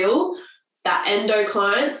personally feel that endo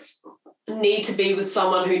clients need to be with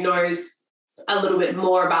someone who knows a little bit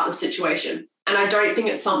more about the situation. And I don't think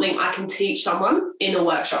it's something I can teach someone in a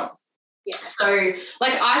workshop. Yeah. So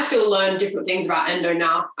like I still learn different things about endo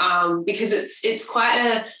now because it's quite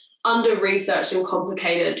a under-researched and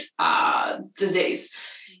complicated disease.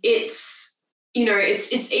 It's, you know,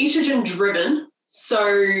 it's estrogen driven.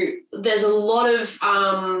 So there's a lot of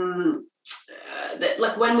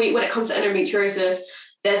like when it comes to endometriosis,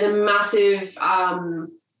 there's a massive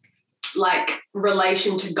like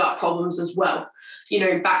relation to gut problems as well. You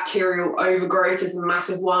know, bacterial overgrowth is a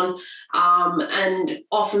massive one. And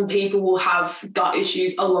often people will have gut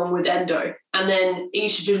issues along with endo, and then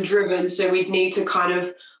estrogen driven. So we'd need to kind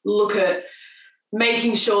of look at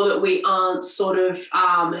making sure that we aren't sort of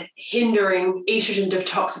hindering estrogen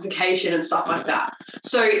detoxification and stuff like that.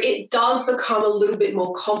 So it does become a little bit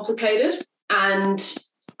more complicated, and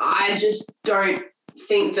I just don't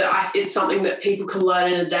think that it's something that people can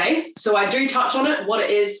learn in a day. So I do touch on it, what it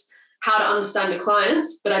is, how to understand the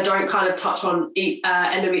clients, but I don't kind of touch on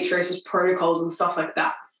endometriosis protocols and stuff like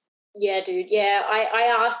that. Yeah, dude. Yeah,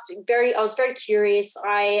 I was very curious.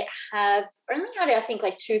 I have only had, I think,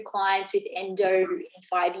 like 2 clients with endo in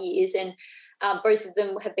 5 years, and both of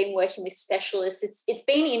them have been working with specialists. It's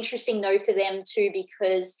been interesting though for them too,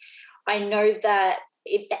 because I know that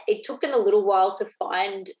it took them a little while to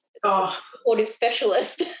find a supportive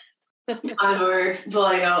specialist. I know,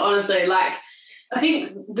 like honestly, like I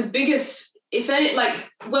think the biggest, if any,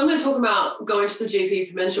 like when we're talking about going to the GP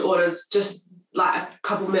for menstrual orders, just like a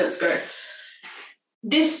couple of minutes ago,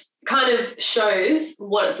 this kind of shows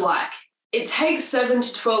what it's like. It takes 7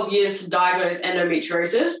 to 12 years to diagnose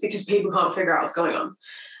endometriosis because people can't figure out what's going on.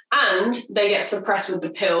 And they get suppressed with the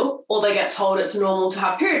pill, or they get told it's normal to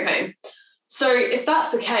have period pain. So if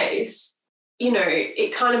that's the case, you know,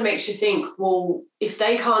 it kind of makes you think, well, if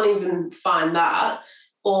they can't even find that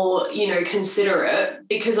or, you know, consider it,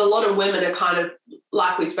 because a lot of women are kind of,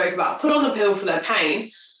 like we spoke about, put on the pill for their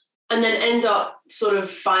pain and then end up sort of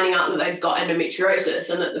finding out that they've got endometriosis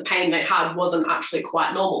and that the pain they had wasn't actually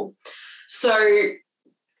quite normal. So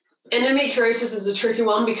endometriosis is a tricky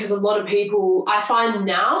one because a lot of people, I find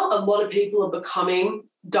now a lot of people are becoming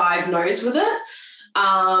diagnosed with it.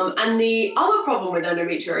 And the other problem with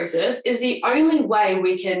endometriosis is the only way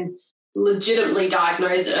we can legitimately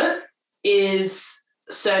diagnose it is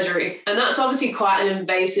surgery. And that's obviously quite an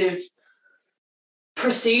invasive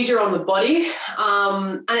procedure on the body.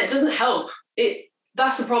 And it doesn't help.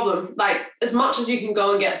 That's the problem. Like, as much as you can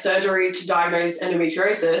go and get surgery to diagnose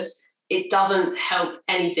endometriosis, it doesn't help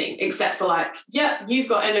anything except for like, yeah, you've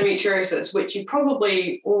got endometriosis, which you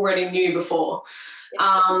probably already knew before.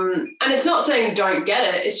 And it's not saying don't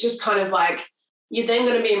get it. It's just kind of like, you're then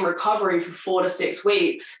going to be in recovery for 4 to 6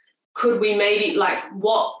 weeks. Could we maybe, like,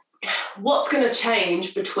 what's going to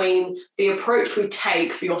change between the approach we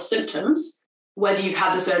take for your symptoms, whether you've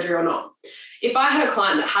had the surgery or not? If I had a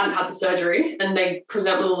client that hadn't had the surgery and they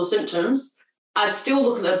present with all the symptoms, I'd still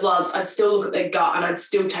look at their bloods, I'd still look at their gut, and I'd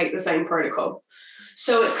still take the same protocol.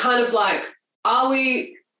 So it's kind of like, are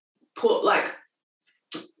we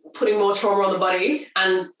putting more trauma on the body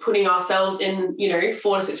and putting ourselves in,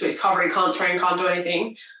 4 to 6 week recovery, can't train, can't do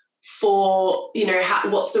anything for,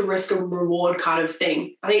 what's the risk and reward kind of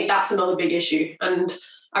thing? I think that's another big issue. And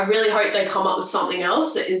I really hope they come up with something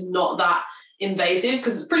else that is not that invasive,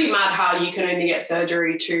 because it's pretty mad how you can only get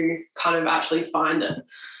surgery to kind of actually find it.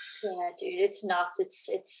 Yeah, dude, it's nuts.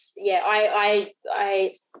 It's I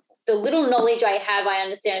the little knowledge I have, I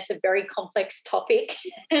understand it's a very complex topic.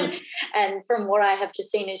 And from what I have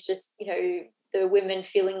just seen is just, the women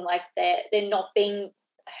feeling like they're not being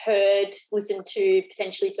heard, listened to,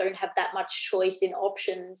 potentially don't have that much choice in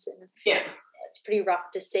options. And yeah, it's pretty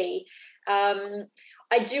rough to see.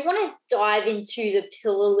 I do want to dive into the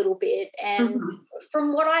pill a little bit. And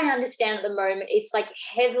from what I understand at the moment, it's like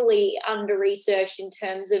heavily under-researched in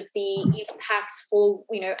terms of the impacts for,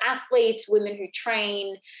 athletes, women who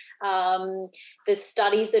train, the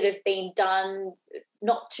studies that have been done.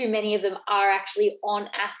 Not too many of them are actually on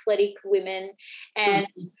athletic women. And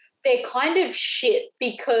they're kind of shit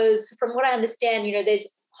because from what I understand,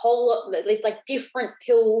 there's there's like different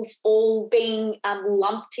pills all being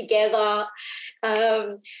lumped together.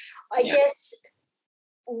 I guess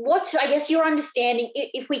your understanding,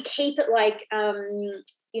 if we keep it like,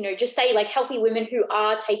 just say like healthy women who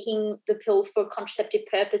are taking the pill for contraceptive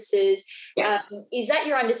purposes, is that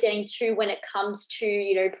your understanding too when it comes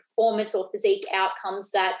to, performance or physique outcomes,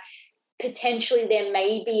 that potentially there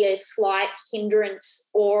may be a slight hindrance,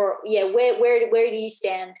 or where do you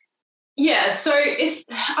stand? Yeah, so if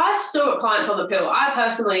I've still got clients on the pill, I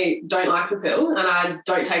personally don't like the pill and I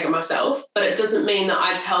don't take it myself, but it doesn't mean that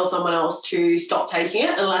I'd tell someone else to stop taking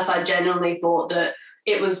it unless I genuinely thought that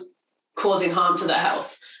it was causing harm to their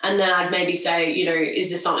health. And then I'd maybe say, you know, is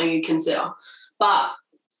this something you consider? But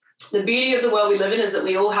the beauty of the world we live in is that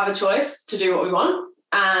we all have a choice to do what we want.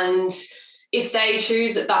 And if they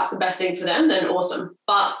choose that that's the best thing for them, then awesome.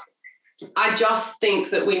 But I just think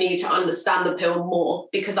that we need to understand the pill more,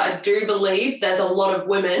 because I do believe there's a lot of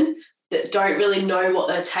women that don't really know what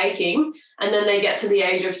they're taking. And then they get to the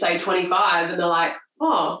age of, say, 25 and they're like,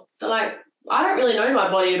 I don't really know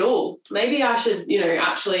my body at all. Maybe I should, you know,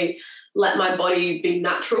 actually let my body be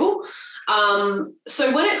natural.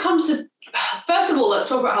 So when it comes to, first of all, let's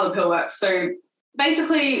talk about how the pill works. So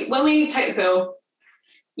basically, when we take the pill,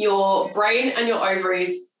 your brain and your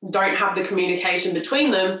ovaries don't have the communication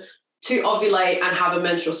between them to ovulate and have a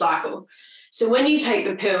menstrual cycle. So when you take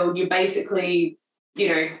the pill, you're basically, you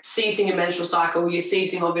know, ceasing a menstrual cycle, you're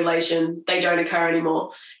ceasing ovulation, they don't occur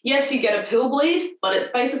anymore. Yes, you get a pill bleed, but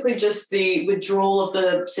it's basically just the withdrawal of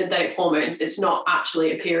the synthetic hormones. It's not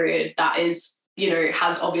actually a period that is, you know,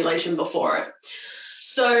 has ovulation before it.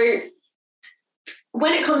 So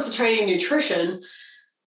when it comes to training nutrition,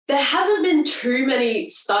 there hasn't been too many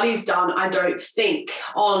studies done, I don't think,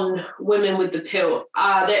 on women with the pill.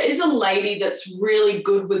 There is a lady that's really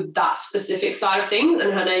good with that specific side of things,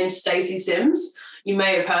 and her name's Stacey Sims. You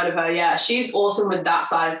may have heard of her. Yeah, she's awesome with that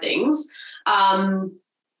side of things.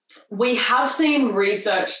 We have seen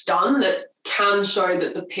research done that can show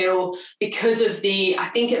that the pill, because of I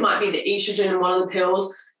think it might be the estrogen in one of the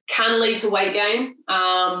pills, can lead to weight gain.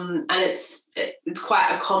 And it's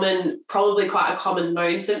quite a common, probably quite a common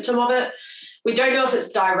known symptom of it. We don't know if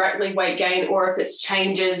it's directly weight gain or if it's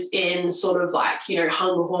changes in sort of like, you know,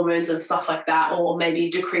 hunger hormones and stuff like that, or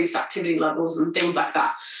maybe decreased activity levels and things like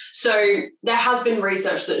that. So there has been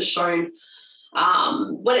research that has shown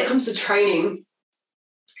when it comes to training,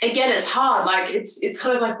 again, it's hard. Like it's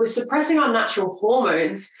kind of like we're suppressing our natural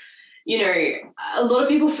hormones. You know, a lot of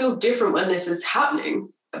people feel different when this is happening,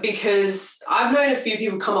 because I've known a few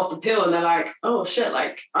people come off the pill and they're like, oh shit,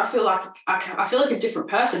 like I feel like a different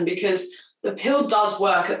person, because the pill does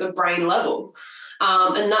work at the brain level.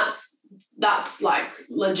 And that's like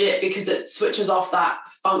legit, because it switches off that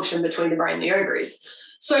function between the brain and the ovaries.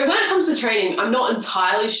 So when it comes to training, I'm not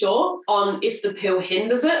entirely sure on if the pill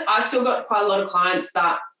hinders it. I've still got quite a lot of clients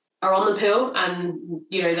that are on the pill and,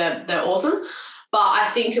 you know, they're awesome. But I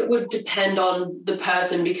think it would depend on the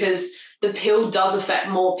person, because the pill does affect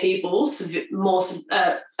more people, some people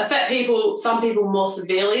more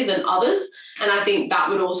severely than others. And I think that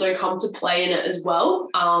would also come to play in it as well.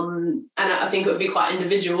 And I think it would be quite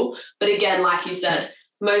individual. But again, like you said,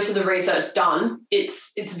 most of the research done,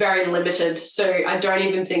 it's very limited. So I don't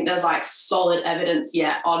even think there's like solid evidence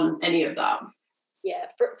yet on any of that. Yeah,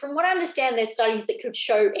 from what I understand, there's studies that could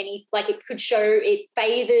show it could show it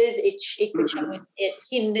favors, it could show it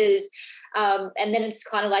hinders. And then it's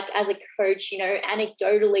kind of like, as a coach, you know,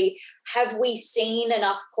 anecdotally, have we seen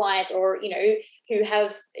enough clients, or, you know, who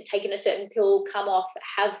have taken a certain pill, come off,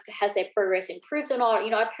 has their progress improved or not?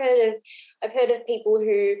 You know, I've heard of people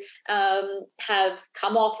who have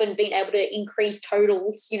come off and been able to increase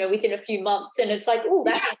totals, you know, within a few months. And it's like, oh,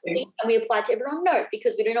 that's interesting. And we apply it to everyone? No,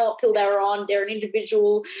 because we don't know what pill they were on. They're an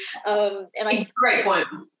individual. And it's a great point.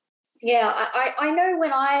 Yeah, I know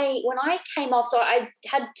when I came off, so I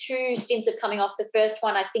had 2 stints of coming off. The first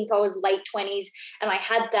one, I think I was late 20s, and I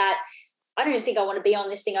had that. I don't think I want to be on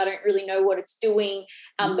this thing. I don't really know what it's doing.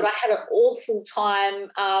 But I had an awful time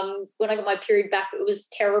when I got my period back. It was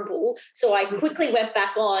terrible. So I quickly went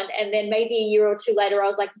back on, and then maybe a year or 2 later, I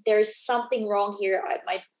was like, there is something wrong here.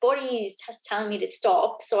 My body is just telling me to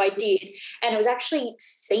stop. So I did. And it was actually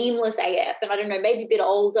seamless AF. And I don't know, maybe a bit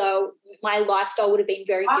older. My lifestyle would have been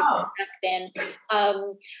very different back then.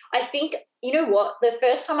 I think, you know what, the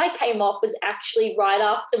first time I came off was actually right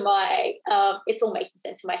after my, it's all making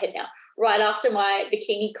sense in my head now, right after my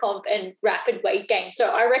bikini comp and rapid weight gain.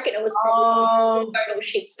 So I reckon it was probably a total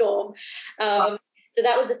shitstorm. So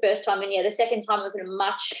that was the first time. And yeah, the second time was in a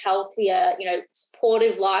much healthier, you know,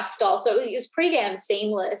 supportive lifestyle. So it was pretty damn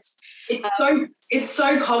seamless. It's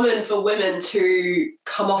so common for women to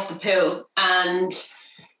come off the pill and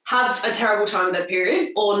have a terrible time with their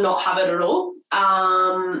period, or not have it at all.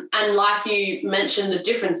 And like you mentioned, the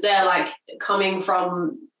difference there, like coming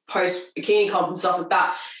from post bikini comp and stuff like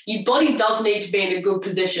that, your body does need to be in a good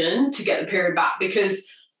position to get the period back, because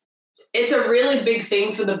it's a really big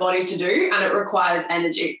thing for the body to do, and it requires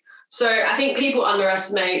energy. So I think people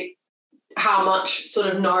underestimate how much sort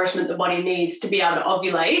of nourishment the body needs to be able to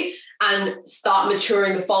ovulate and start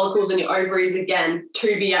maturing the follicles in your ovaries again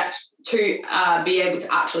to be able to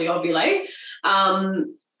actually ovulate.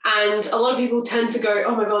 And a lot of people tend to go,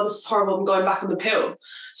 oh my God, this is horrible, I'm going back on the pill.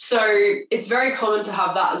 So it's very common to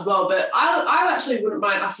have that as well. But I actually wouldn't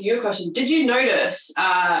mind asking you a question. Did you notice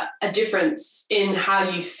a difference in how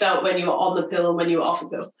you felt when you were on the pill and when you were off the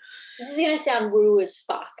pill? This is going to sound woo as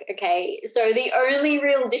fuck, okay? So the only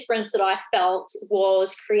real difference that I felt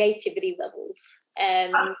was creativity levels.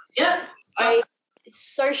 And it's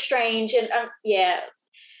so strange. And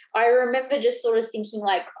I remember just sort of thinking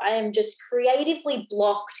like I am just creatively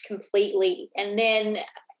blocked completely. And then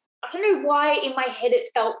I don't know why in my head it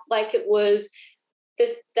felt like it was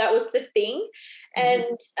that was the thing.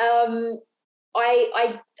 And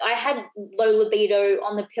I had low libido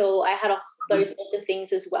on the pill. I had those sorts of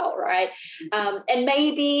things as well, right? And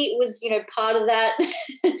maybe it was, part of that.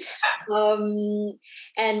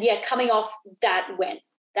 And coming off that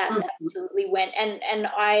absolutely went. And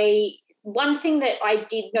one thing that I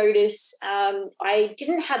did notice, I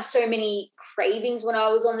didn't have so many cravings when I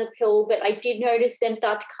was on the pill, but I did notice them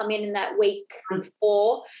start to come in that week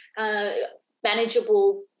before,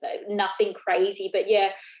 manageable, nothing crazy. But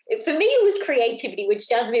for me it was creativity, which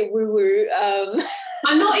sounds a bit woo-woo.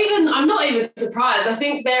 I'm not even surprised. I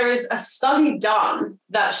think there is a study done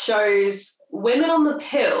that shows women on the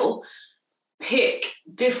pill pick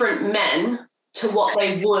different men to what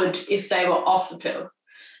they would if they were off the pill.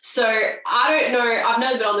 So I don't know, I've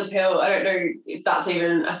never been on the pill. I don't know if that's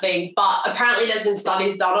even a thing, but apparently there's been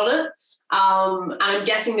studies done on it. And I'm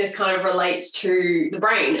guessing this kind of relates to the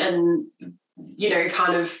brain and,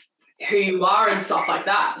 kind of who you are and stuff like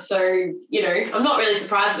that. So, I'm not really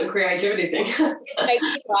surprised at the creativity thing. It makes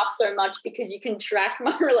me laugh so much because you can track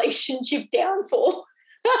my relationship downfall.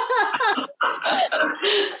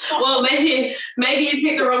 Well, maybe you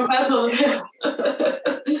picked the wrong person on the pill.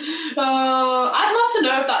 I'd love to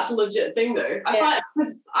know if that's a legit thing though.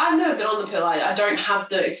 Because I've never been on the pill. I don't have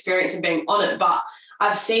the experience of being on it, but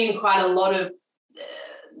I've seen quite a lot of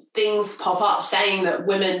things pop up saying that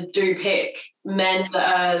women do pick men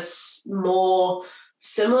that are more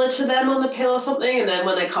similar to them on the pill or something, and then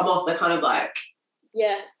when they come off they're kind of like,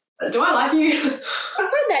 do I like you? I've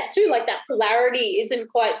heard that too, like that polarity isn't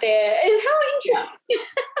quite there. How interesting.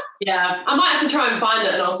 Yeah, I might have to try and find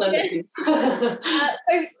it and I'll send it to you.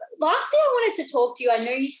 So lastly, I wanted to talk to you. I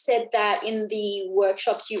know you said that in the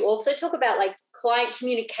workshops you also talk about like client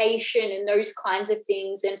communication and those kinds of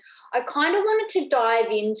things. And I kind of wanted to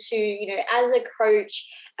dive into, as a coach,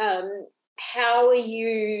 how are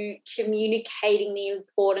you communicating the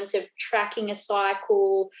importance of tracking a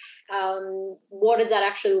cycle? What does that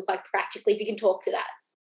actually look like practically? If you can talk to that.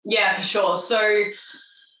 Yeah, for sure. So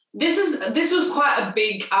this was quite a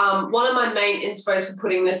big, one of my main inspos for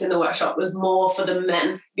putting this in the workshop was more for the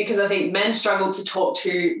men, because I think men struggle to talk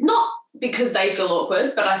to, not because they feel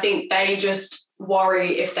awkward, but I think they just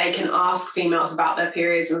worry if they can ask females about their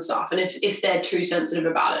periods and stuff, and if they're too sensitive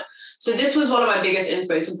about it. So this was one of my biggest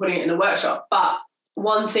inspos for putting it in the workshop. But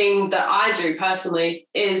one thing that I do personally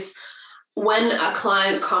is when a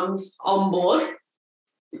client comes on board,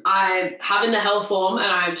 I have in the health form and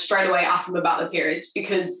I straight away ask them about their periods,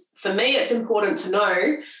 because for me it's important to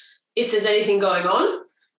know if there's anything going on,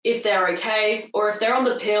 if they're okay, or if they're on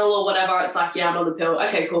the pill or whatever. It's like, I'm on the pill.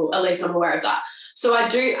 Okay, cool. At least I'm aware of that. So I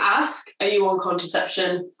do ask, are you on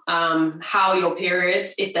contraception? How are your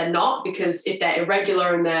periods if they're not? Because if they're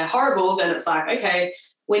irregular and they're horrible, then it's like, okay,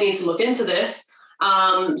 we need to look into this.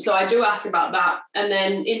 So I do ask about that. And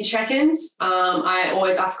then in check-ins, I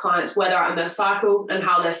always ask clients where they're at in their cycle and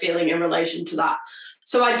how they're feeling in relation to that.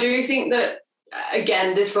 So I do think that,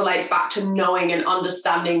 again, this relates back to knowing and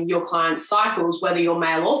understanding your clients' cycles, whether you're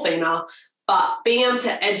male or female, but being able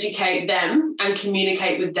to educate them and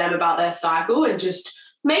communicate with them about their cycle and just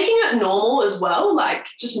making it normal as well, like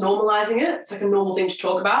just normalizing it. It's like a normal thing to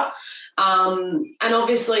talk about. And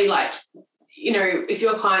obviously, like, if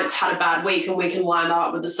your client's had a bad week and we can line that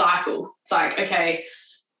up with the cycle, it's like, okay,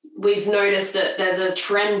 we've noticed that there's a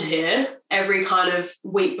trend here. Every kind of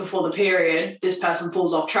week before the period, this person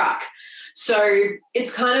falls off track. So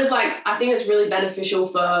it's kind of like, I think it's really beneficial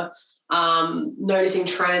for noticing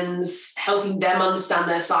trends, helping them understand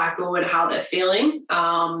their cycle and how they're feeling,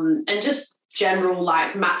 and just general,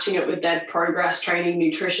 like, matching it with their progress, training,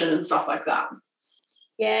 nutrition and stuff like that.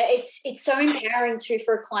 Yeah, it's so empowering too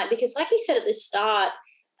for a client, because like you said at the start,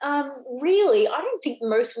 really, I don't think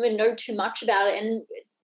most women know too much about it. And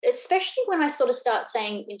especially when I sort of start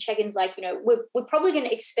saying in check-ins, like, we're probably going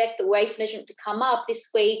to expect the waist measurement to come up this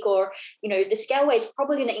week, or, the scale weight's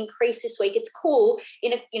probably going to increase this week. It's cool.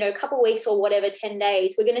 In a couple of weeks or whatever, 10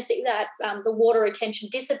 days, we're going to see that the water retention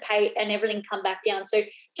dissipate and everything come back down. So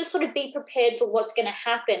just sort of be prepared for what's going to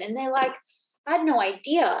happen. And they're like, I had no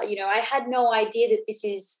idea, I had no idea that this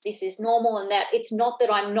is normal, and that it's not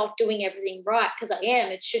that I'm not doing everything right, because I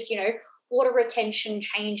am. It's just, water retention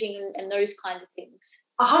changing and those kinds of things.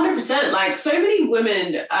 100%. Like, so many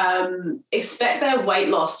women expect their weight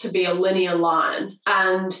loss to be a linear line,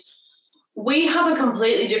 and we have a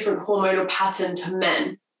completely different hormonal pattern to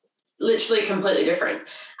men, literally completely different.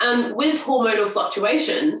 And with hormonal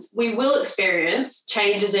fluctuations, we will experience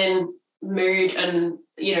changes in mood and,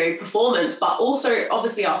 performance, but also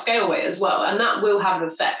obviously our scale weight as well. And that will have an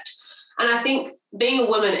effect. And I think being a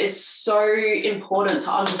woman, it's so important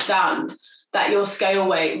to understand that your scale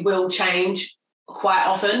weight will change quite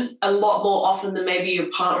often, a lot more often than maybe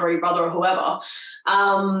your partner or your brother or whoever.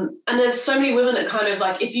 And there's so many women that kind of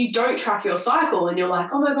like, if you don't track your cycle and you're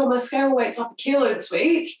like, oh my God, my scale weight's up 1 kilo this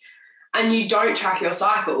week, and you don't track your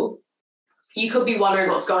cycle, you could be wondering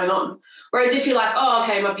what's going on. Whereas if you're like, oh,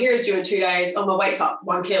 okay, my period's due in 2 days, oh, my weight's up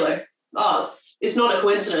 1 kilo. Oh, it's not a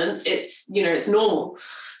coincidence. It's, it's normal.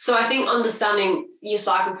 So I think understanding your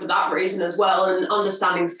cycle for that reason as well, and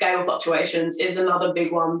understanding scale fluctuations is another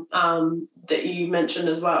big one that you mentioned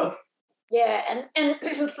as well. Yeah, and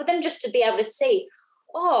for them just to be able to see,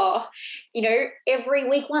 every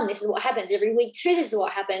week 1, this is what happens. Every week 2, this is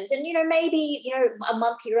what happens. And, maybe, a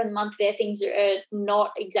month here and a month there, things are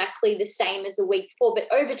not exactly the same as the week before. But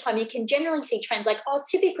over time, you can generally see trends like,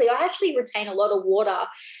 typically I actually retain a lot of water,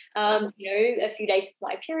 a few days before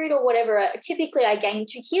my period or whatever. Typically I gain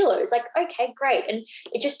 2 kilos. Like, okay, great. And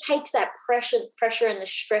it just takes that pressure and the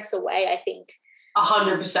stress away, I think.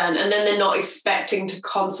 100%. And then they're not expecting to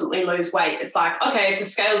constantly lose weight. It's like, okay, if the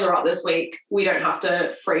scales are up this week, we don't have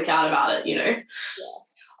to freak out about it, Yeah.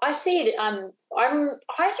 I see it. I don't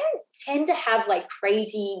tend to have like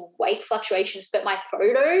crazy weight fluctuations, but my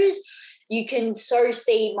photos, you can so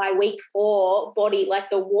see my week 4 body, like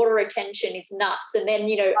the water retention is nuts. And then,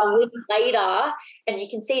 a week later, and you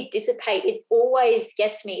can see it dissipate. It always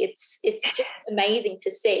gets me. It's just amazing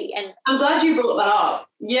to see. And I'm glad you brought that up.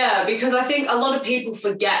 Yeah, because I think a lot of people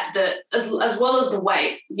forget that as well as the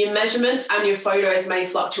weight, your measurements and your photos may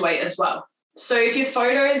fluctuate as well. So if your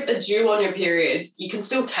photos are due on your period, you can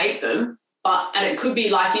still take them, and it could be,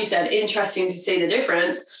 like you said, interesting to see the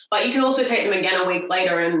difference, but you can also take them again a week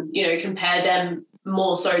later and, compare them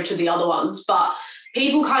more so to the other ones. But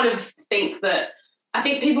people kind of think that, I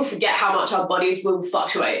think people forget how much our bodies will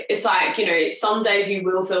fluctuate. It's like, some days you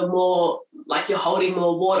will feel more like you're holding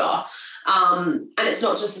more water. And it's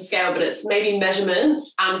not just the scale, but it's maybe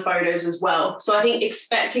measurements and photos as well. So I think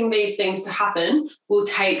expecting these things to happen will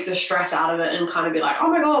take the stress out of it and kind of be like, oh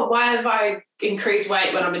my God, why have I increased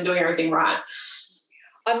weight when I've been doing everything right?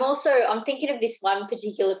 I'm thinking of this one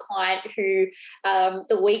particular client who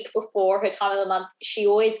the week before her time of the month, she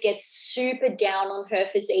always gets super down on her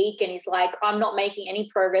physique and is like, I'm not making any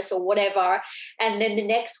progress or whatever. And then the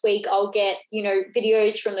next week I'll get,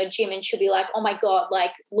 videos from the gym and she'll be like, oh my God,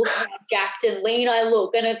 like, look how jacked and lean I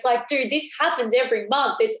look. And it's like, dude, this happens every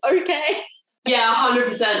month. It's okay. Yeah,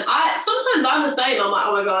 100%. Sometimes I'm the same. I'm like,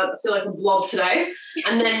 oh my God, I feel like a blob today.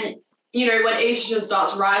 And then when estrogen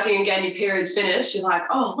starts rising again, your period's finished, you're like,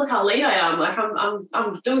 oh, look how lean I am. Like,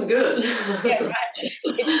 I'm doing good. Yeah, right.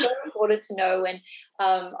 It's so important to know. And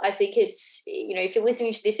I think it's, if you're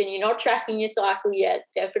listening to this and you're not tracking your cycle yet,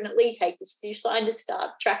 definitely take this as your sign to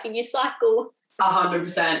start tracking your cycle.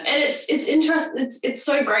 100%. And it's interesting. It's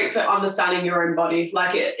so great for understanding your own body.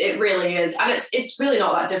 Like, it really is. And it's really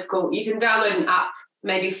not that difficult. You can download an app,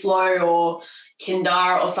 maybe Flow or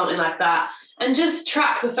Kindara or something like that, and just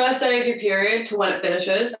track the first day of your period to when it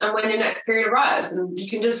finishes and when your next period arrives. And you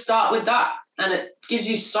can just start with that. And it gives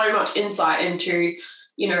you so much insight into,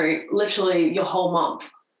 literally your whole month.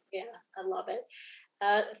 Yeah, I love it.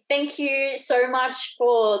 Thank you so much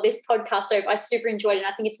for this podcast, Soph. I super enjoyed it. And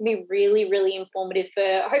I think it's going to be really, really informative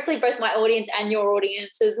for hopefully both my audience and your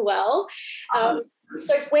audience as well.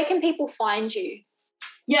 So where can people find you?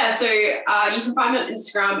 Yeah, so you can find me on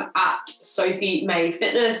Instagram at Sophie May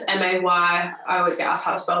Fitness, MAY. I always get asked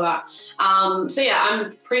how to spell that. So yeah,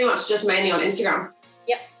 I'm pretty much just mainly on Instagram.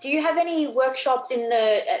 Yep. Do you have any workshops in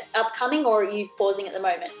the upcoming, or are you pausing at the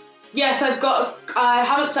moment? Yes, I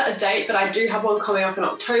haven't set a date, but I do have one coming up in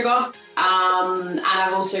October. And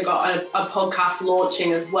I've also got a podcast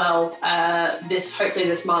launching as well, hopefully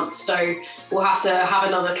this month. So we'll have to have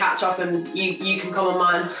another catch up and you can come on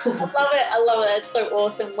mine. I love it. It's so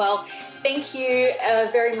awesome. Well, thank you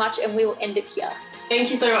very much, and we will end it here. Thank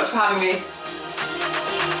you so much for having me.